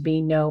going to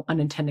be no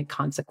unintended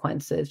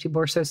consequences? People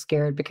were so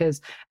scared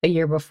because a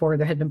year before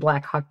there had been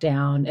Black Hawk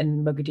Down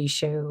in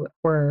Mogadishu,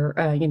 where,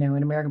 an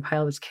American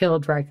pilot was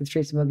killed right through the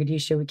streets of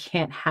Mogadishu. We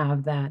can't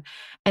have that.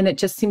 And it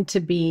just seemed to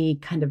be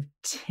kind of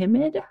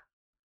timid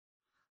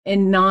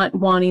and not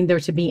wanting there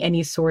to be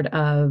any sort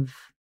of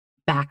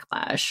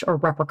backlash or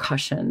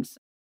repercussions.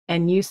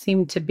 And you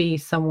seem to be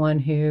someone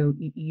who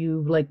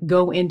you like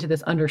go into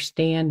this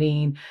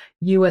understanding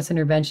US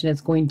intervention is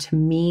going to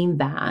mean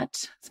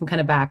that some kind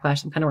of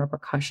backlash, some kind of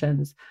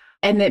repercussions,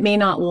 and it may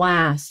not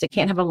last. It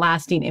can't have a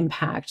lasting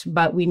impact,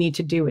 but we need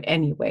to do it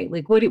anyway.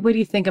 Like, what do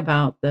you think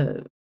about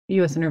the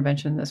US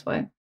intervention this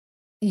way?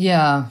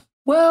 Yeah.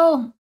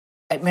 Well,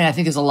 I mean, I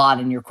think there's a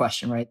lot in your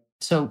question, right?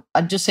 So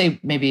I'd just say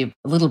maybe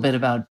a little bit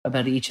about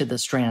each of the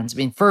strands. I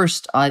mean,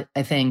 first, I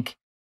think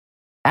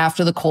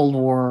after the Cold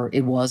War,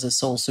 it was a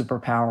sole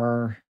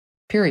superpower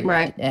period.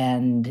 Right.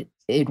 And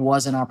it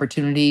was an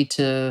opportunity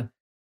to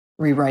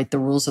rewrite the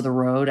rules of the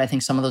road. I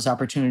think some of those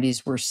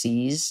opportunities were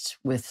seized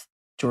with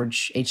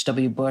George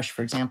H.W. Bush,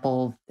 for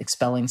example,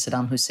 expelling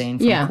Saddam Hussein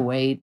from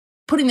Kuwait.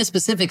 Putting the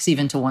specifics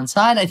even to one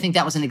side, I think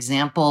that was an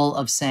example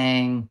of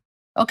saying,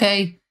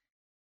 okay,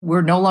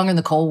 we're no longer in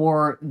the Cold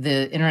War.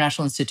 The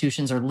international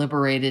institutions are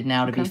liberated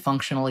now to be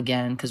functional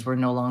again because we're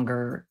no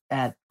longer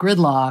at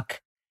gridlock.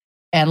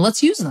 And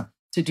let's use them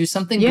to do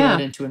something good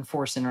and to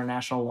enforce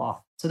international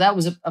law. So that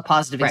was a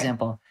positive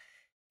example.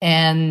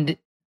 And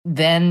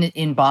then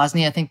in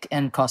Bosnia, I think,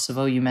 and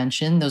Kosovo, you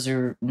mentioned, those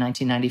are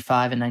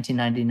 1995 and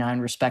 1999,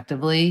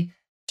 respectively,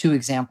 two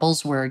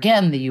examples where,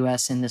 again, the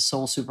U.S. in this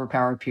sole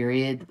superpower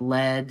period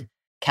led,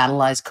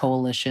 catalyzed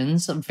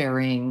coalitions of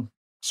varying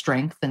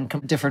strength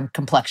and different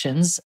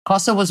complexions.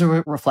 Kosovo was a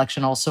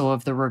reflection also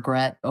of the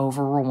regret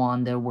over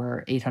Rwanda,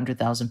 where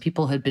 800,000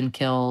 people had been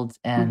killed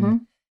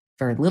and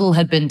very little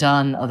had been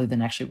done other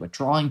than actually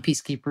withdrawing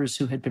peacekeepers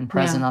who had been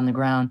present on the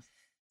ground.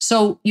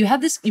 So you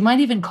have this, you might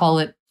even call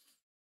it,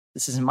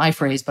 this isn't my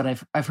phrase, but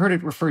I've heard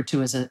it referred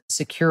to as a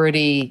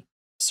security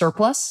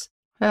surplus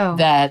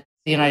that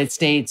the United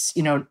States,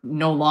 no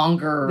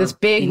longer this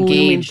big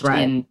engaged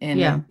in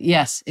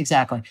yes,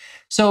 exactly.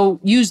 So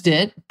used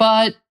it,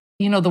 but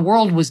the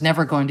world was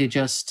never going to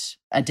just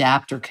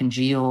adapt or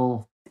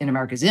congeal in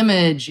America's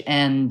image.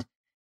 And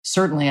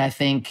certainly I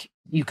think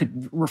you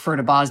could refer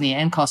to Bosnia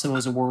and Kosovo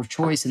as a war of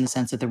choice in the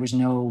sense that there was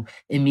no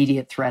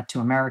immediate threat to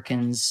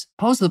Americans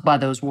posed by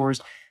those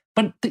wars.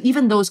 But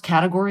even those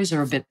categories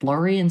are a bit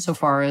blurry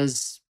insofar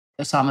as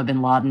Osama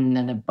bin Laden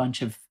and a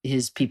bunch of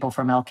his people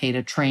from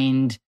Al-Qaeda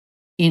trained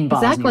in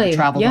Bosnia,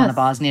 traveled on a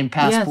Bosnian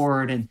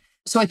passport. And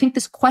so I think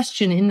this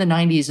question in the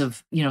 90s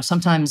of,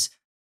 sometimes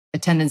a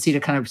tendency to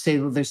kind of say,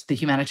 well, there's the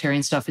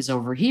humanitarian stuff is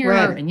over here.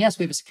 Right. And yes,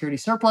 we have a security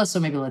surplus, so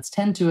maybe let's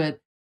tend to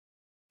it.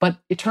 But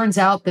it turns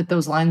out that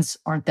those lines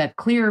aren't that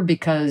clear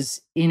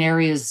because in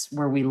areas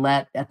where we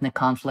let ethnic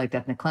conflict,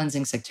 ethnic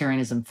cleansing,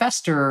 sectarianism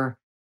fester,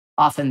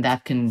 often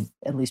that can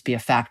at least be a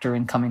factor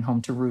in coming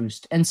home to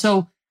roost. And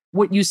so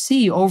what you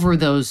see over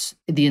the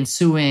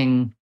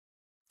ensuing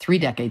 3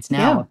 decades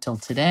now up till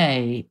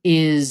today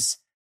is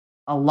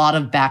a lot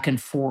of back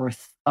and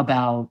forth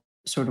about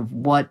sort of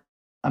what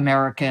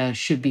America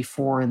should be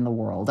for in the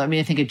world. I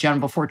mean, I think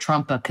before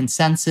Trump, a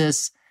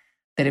consensus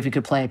that if we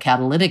could play a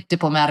catalytic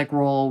diplomatic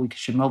role, we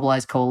should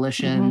mobilize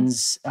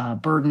coalitions,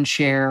 burden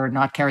share,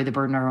 not carry the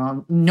burden on our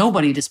own.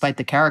 Nobody, despite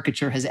the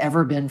caricature, has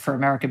ever been for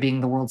America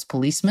being the world's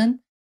policeman.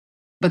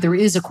 But there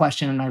is a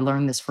question, and I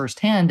learned this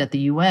firsthand at the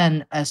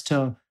UN, as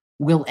to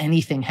will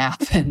anything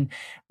happen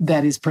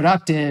that is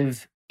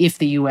productive if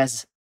the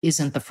US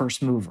isn't the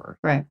first mover,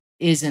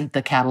 isn't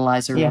the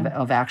catalyzer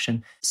of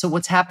action. So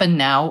what's happened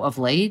now of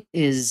late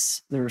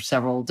is there are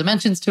several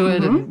dimensions to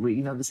it.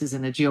 And this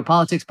isn't a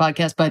geopolitics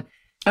podcast, but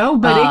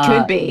it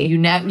could be.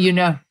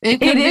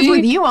 It is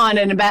with you on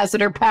an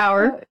ambassador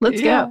power.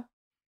 Let's go.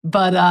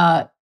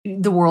 But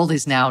the world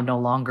is now no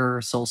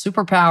longer sole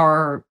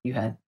superpower. You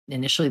had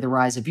initially the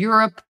rise of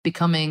Europe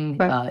becoming,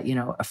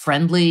 a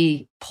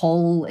friendly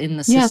pole in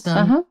the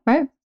system.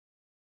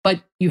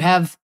 But you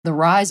have the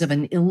rise of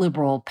an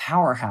illiberal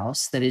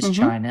powerhouse that is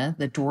China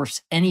that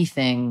dwarfs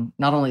anything,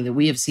 not only that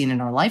we have seen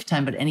in our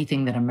lifetime, but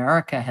anything that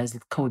America has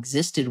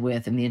coexisted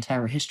with in the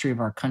entire history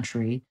of our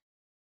country.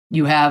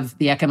 You have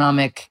the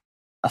economic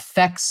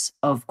effects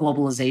of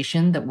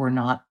globalization that were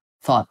not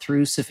thought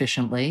through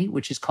sufficiently,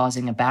 which is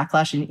causing a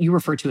backlash. And you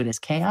refer to it as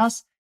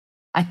chaos.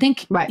 I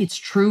think it's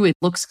true. It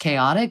looks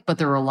chaotic, but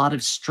there are a lot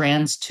of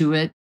strands to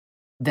it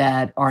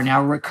that are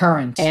now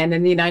recurrent. And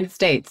in the United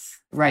States.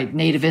 Right.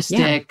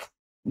 Nativistic,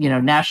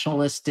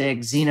 nationalistic,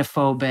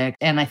 xenophobic.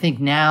 And I think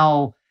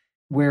now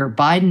where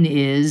Biden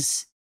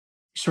is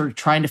sort of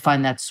trying to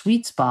find that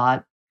sweet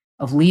spot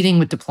of leading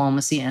with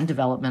diplomacy and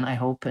development, I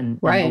hope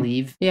and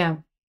believe. Yeah.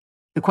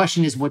 The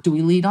question is, what do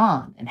we lead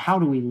on and how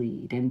do we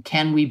lead? And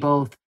can we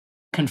both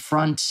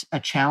confront a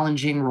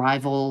challenging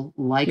rival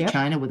like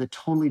China with a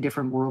totally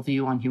different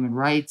worldview on human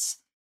rights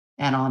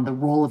and on the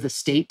role of the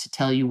state to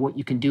tell you what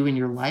you can do in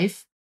your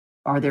life.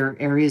 Are there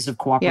areas of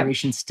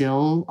cooperation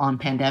still on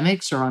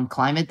pandemics or on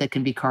climate that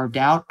can be carved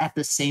out at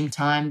the same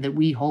time that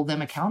we hold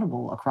them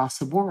accountable across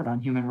the board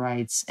on human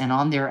rights and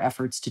on their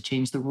efforts to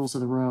change the rules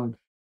of the road?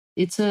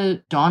 It's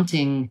a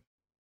daunting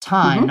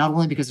time, not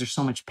only because there's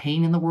so much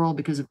pain in the world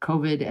because of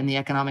COVID and the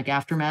economic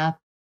aftermath,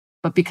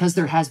 but because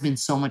there has been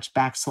so much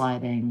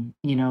backsliding,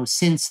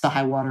 since the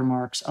high water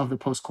marks of the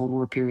post-Cold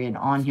War period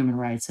on human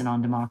rights and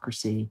on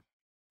democracy.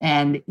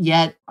 And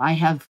yet I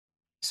have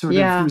sort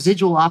of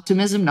residual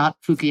optimism, not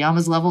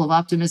Fukuyama's level of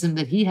optimism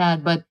that he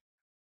had, but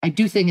I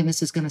do think, and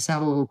this is going to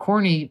sound a little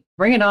corny.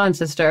 Bring it on,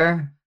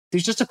 sister.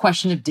 There's just a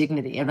question of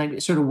dignity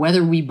and sort of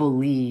whether we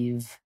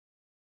believe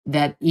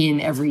that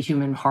in every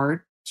human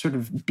heart sort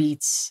of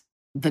beats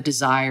the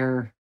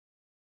desire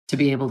to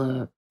be able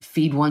to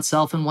feed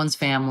oneself and one's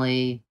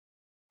family,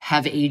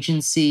 have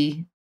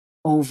agency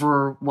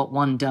over what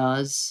one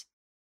does.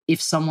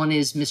 If someone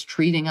is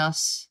mistreating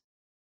us,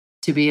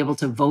 to be able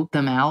to vote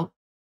them out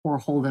or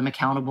hold them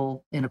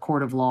accountable in a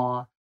court of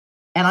law.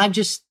 And I've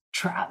just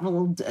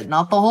traveled,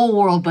 not the whole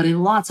world, but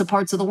in lots of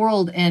parts of the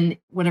world. And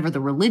whatever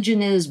the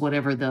religion is,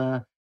 whatever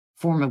the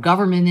form of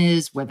government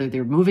is, whether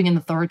they're moving in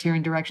the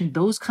authoritarian direction,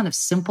 those kind of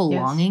simple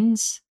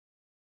longings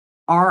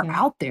are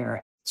out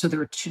there. So there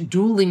are two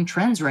dueling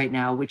trends right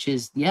now, which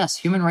is, yes,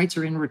 human rights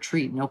are in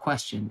retreat, no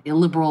question.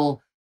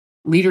 Illiberal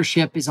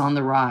leadership is on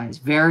the rise,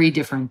 very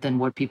different than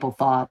what people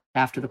thought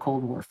after the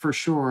Cold War, for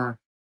sure.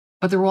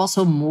 But there were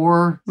also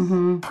more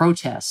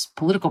protests,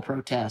 political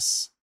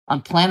protests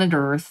on planet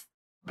Earth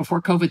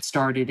before COVID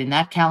started in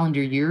that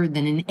calendar year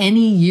than in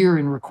any year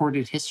in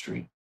recorded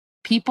history.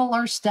 People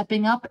are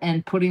stepping up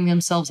and putting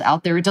themselves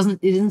out there. It isn't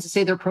to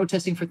say they're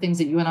protesting for things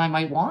that you and I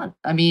might want.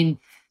 I mean,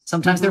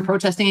 sometimes they're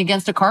protesting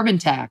against a carbon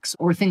tax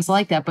or things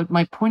like that. But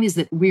my point is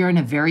that we are in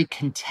a very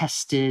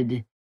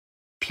contested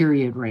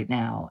period right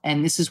now.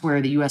 And this is where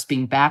the U.S.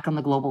 being back on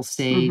the global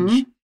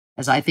stage,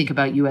 as I think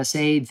about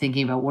USAID,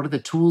 thinking about what are the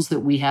tools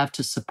that we have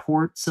to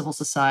support civil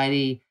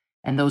society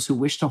and those who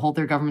wish to hold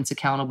their governments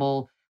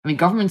accountable. I mean,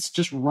 governments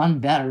just run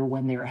better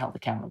when they're held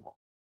accountable.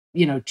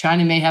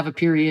 China may have a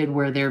period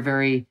where they're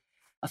very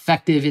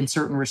effective in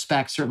certain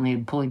respects, certainly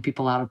in pulling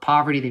people out of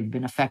poverty. They've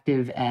been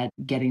effective at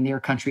getting their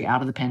country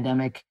out of the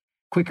pandemic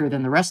quicker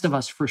than the rest of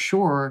us, for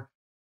sure.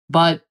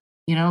 But,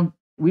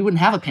 we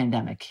wouldn't have a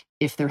pandemic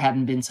if there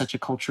hadn't been such a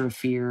culture of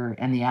fear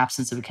and the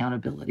absence of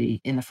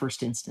accountability in the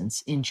first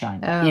instance in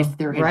China. If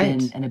there had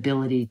been an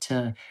ability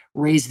to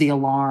raise the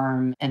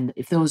alarm, and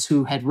if those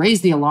who had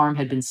raised the alarm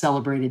had been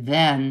celebrated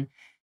then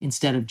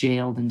instead of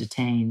jailed and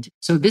detained.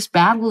 So this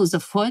battle is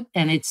afoot,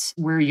 and it's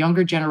where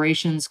younger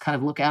generations kind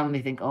of look out and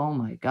they think, oh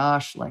my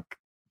gosh, like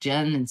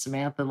Jen and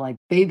Samantha, like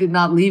they did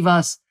not leave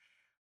us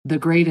the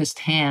greatest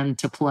hand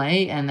to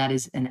play. And that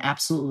is an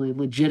absolutely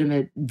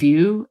legitimate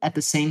view. At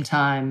the same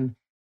time,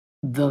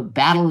 the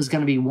battle is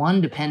going to be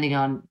won depending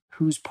on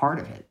who's part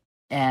of it.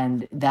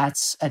 And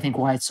that's, I think,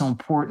 why it's so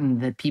important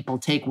that people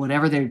take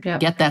whatever they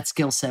get that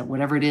skill set,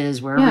 whatever it is,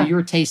 wherever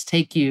your tastes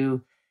take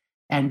you,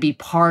 and be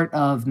part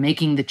of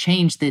making the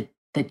change that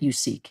you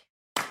seek.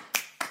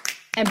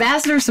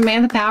 Ambassador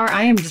Samantha Power,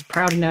 I am just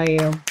proud to know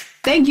you.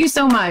 Thank you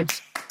so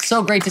much.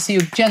 So great to see you.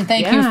 Jen,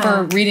 thank you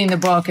for reading the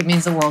book. It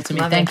means the world to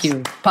me. Thank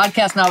you.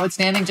 Podcast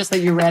notwithstanding, just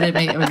that you read it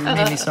made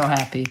me so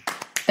happy.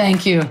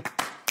 Thank you.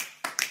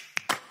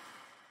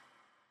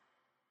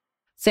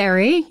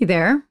 Sari, you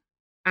there?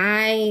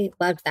 I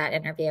loved that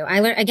interview. I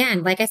learned,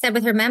 again, like I said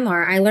with her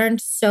memoir, I learned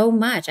so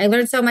much. I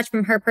learned so much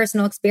from her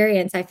personal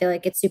experience. I feel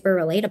like it's super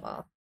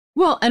relatable.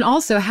 Well, and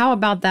also, how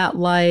about that,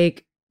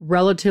 like,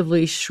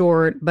 relatively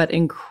short but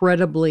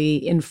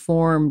incredibly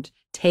informed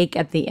take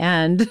at the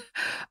end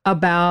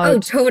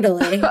about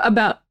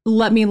about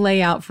let me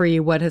lay out for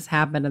you what has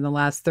happened in the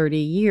last 30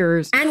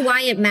 years and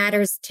why it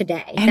matters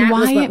today, and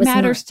why it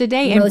matters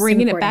today, and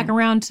bringing it back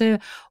around to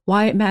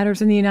why it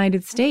matters in the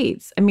United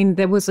States. I mean,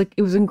 it was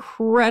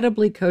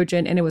incredibly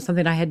cogent, and it was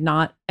something I had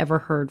not ever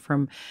heard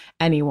from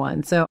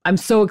anyone. So I'm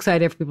so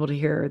excited for people to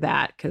hear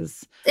that,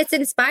 because it's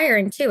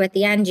inspiring too. At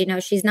the end,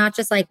 she's not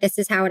just like, this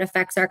is how it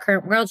affects our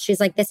current world.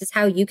 She's like, this is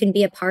how you can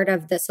be a part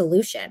of the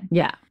solution.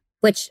 Yeah.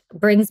 Which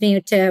brings me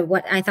to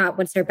what I thought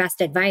was her best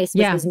advice,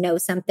 which was know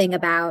something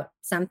about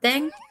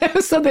something.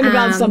 Something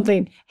about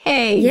something.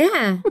 Hey.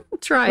 Yeah.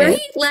 Try it.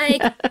 Right?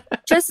 Like,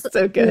 just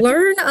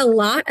learn a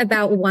lot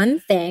about one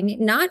thing.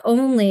 Not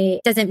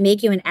only does it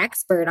make you an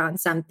expert on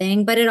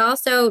something, but it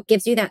also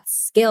gives you that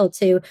skill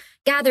to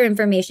gather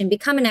information,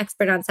 become an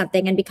expert on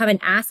something, and become an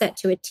asset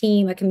to a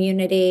team, a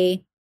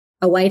community,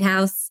 a White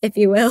House, if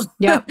you will.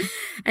 Yep.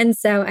 And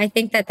so I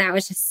think that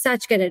was just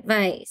such good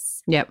advice.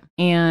 Yep.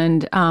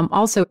 And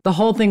also, the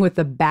whole thing with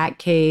the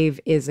Batcave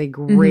is a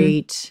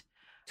great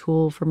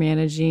tool for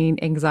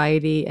managing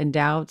anxiety and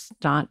doubts,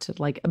 not to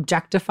like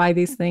objectify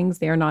these things.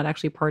 They are not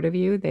actually part of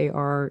you. They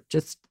are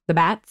just the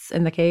bats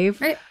in the cave.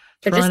 Right.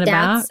 They're just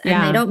doubts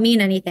and they don't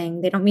mean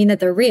anything. They don't mean that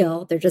they're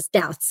real. They're just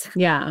doubts.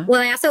 Yeah. Well,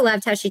 I also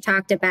loved how she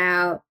talked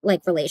about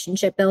like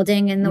relationship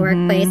building in the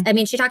workplace. I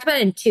mean, she talked about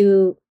it in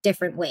two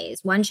different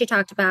ways. One, she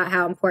talked about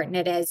how important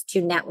it is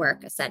to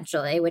network,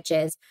 essentially, which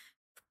is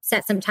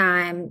set some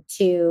time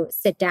to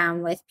sit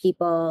down with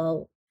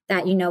people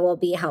that you know will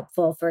be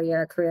helpful for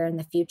your career in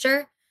the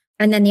future.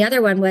 And then the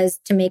other one was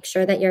to make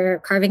sure that you're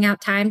carving out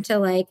time to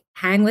like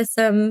hang with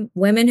some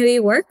women who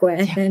you work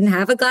with and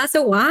have a glass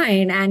of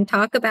wine and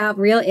talk about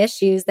real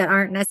issues that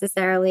aren't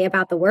necessarily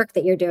about the work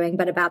that you're doing,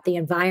 but about the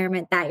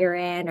environment that you're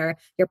in or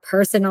your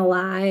personal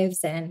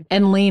lives.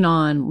 And lean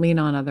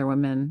on other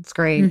women. It's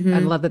great. I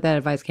love that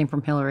advice came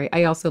from Hillary.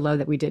 I also love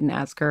that we didn't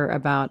ask her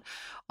about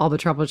all the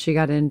trouble she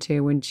got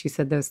into when she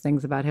said those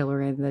things about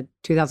Hillary in the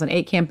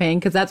 2008 campaign,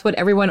 because that's what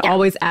everyone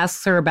always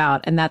asks her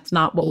about. And that's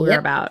not what we're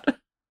about.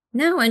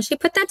 No, and she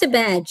put that to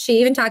bed.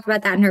 She even talked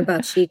about that in her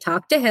book. She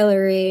talked to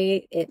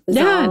Hillary. It was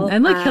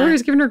and like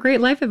Hillary's giving her great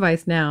life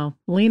advice now.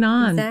 Lean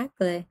on.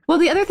 Exactly. Well,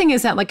 the other thing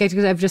is that like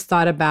I've just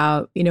thought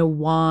about, you know,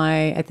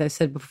 why, as I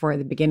said before at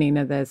the beginning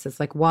of this, it's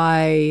like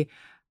why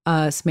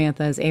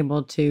Samantha is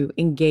able to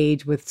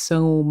engage with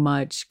so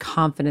much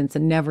confidence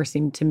and never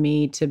seemed to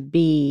me to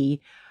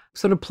be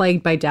sort of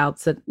plagued by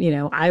doubts that, you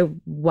know, I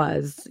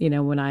was, you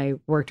know, when I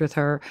worked with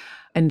her,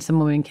 and some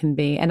women can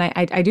be. And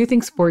I do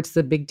think sports is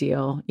a big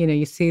deal. You know,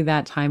 you see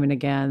that time and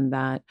again,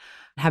 that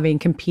having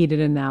competed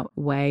in that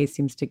way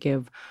seems to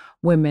give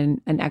women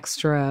an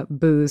extra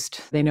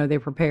boost. They know they're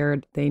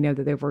prepared. They know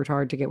that they've worked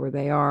hard to get where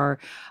they are.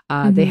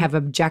 They have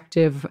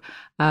objective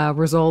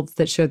results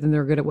that show them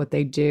they're good at what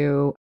they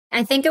do.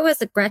 I think it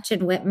was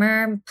Gretchen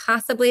Whitmer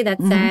possibly that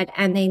said,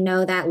 and they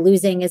know that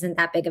losing isn't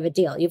that big of a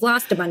deal. You've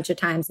lost a bunch of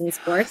times in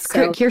sports.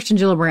 So. Kirsten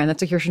Gillibrand.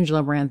 That's a Kirsten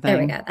Gillibrand thing.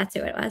 There we go. That's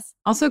who it was.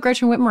 Also,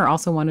 Gretchen Whitmer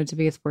also wanted to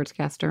be a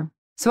sportscaster.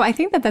 So I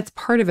think that that's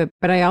part of it.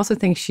 But I also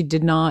think she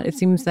did not, it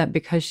seems that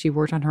because she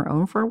worked on her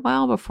own for a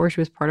while before she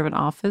was part of an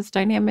office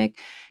dynamic,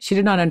 she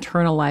did not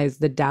internalize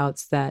the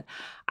doubts that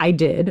I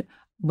did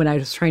when I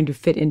was trying to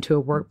fit into a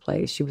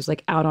workplace. She was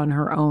like out on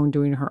her own,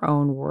 doing her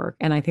own work.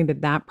 And I think that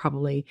that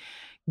probably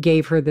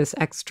gave her this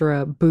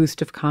extra boost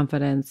of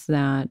confidence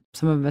that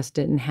some of us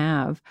didn't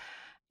have.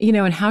 You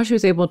know, and how she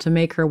was able to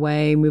make her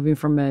way moving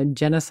from a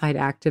genocide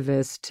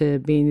activist to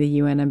being the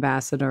UN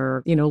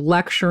ambassador, you know,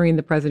 lecturing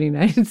the president of the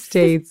United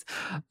States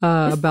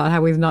about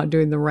how he's not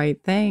doing the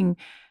right thing,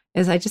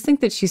 is I just think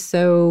that she's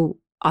so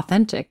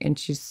authentic,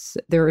 and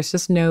there is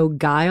just no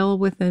guile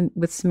with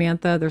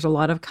Samantha. There's a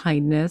lot of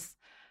kindness,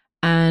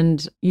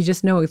 and you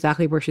just know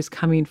exactly where she's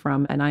coming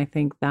from. And I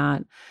think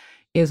that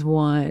is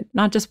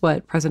not just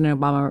what President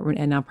Obama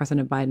and now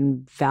President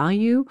Biden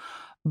value,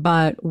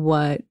 but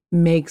what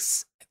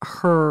makes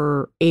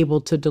her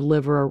able to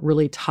deliver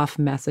really tough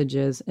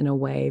messages in a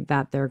way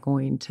that they're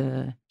going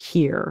to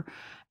hear.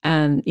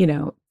 And, you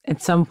know,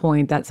 at some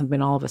point, that's something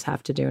all of us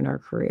have to do in our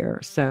career.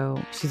 So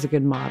she's a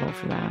good model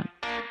for that.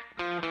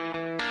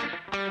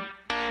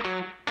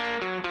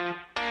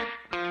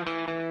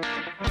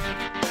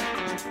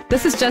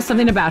 This is Just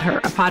Something About Her,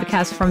 a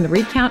podcast from The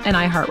Recount and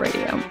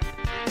iHeartRadio.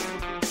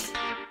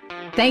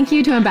 Thank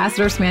you to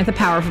Ambassador Samantha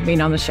Power for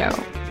being on the show.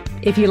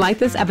 If you like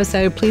this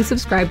episode, please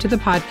subscribe to the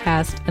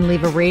podcast and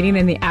leave a rating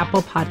in the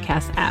Apple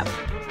Podcast app.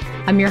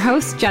 I'm your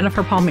host,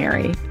 Jennifer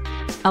Palmieri.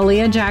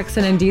 Aaliyah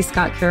Jackson and D.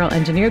 Scott Carroll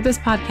engineered this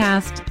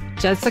podcast.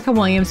 Jessica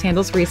Williams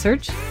handles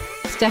research.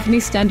 Stephanie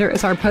Stender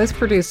is our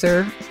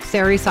post-producer.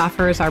 Sari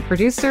Soffer is our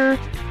producer.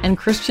 And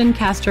Christian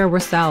Castro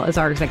Russell is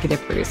our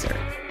executive producer.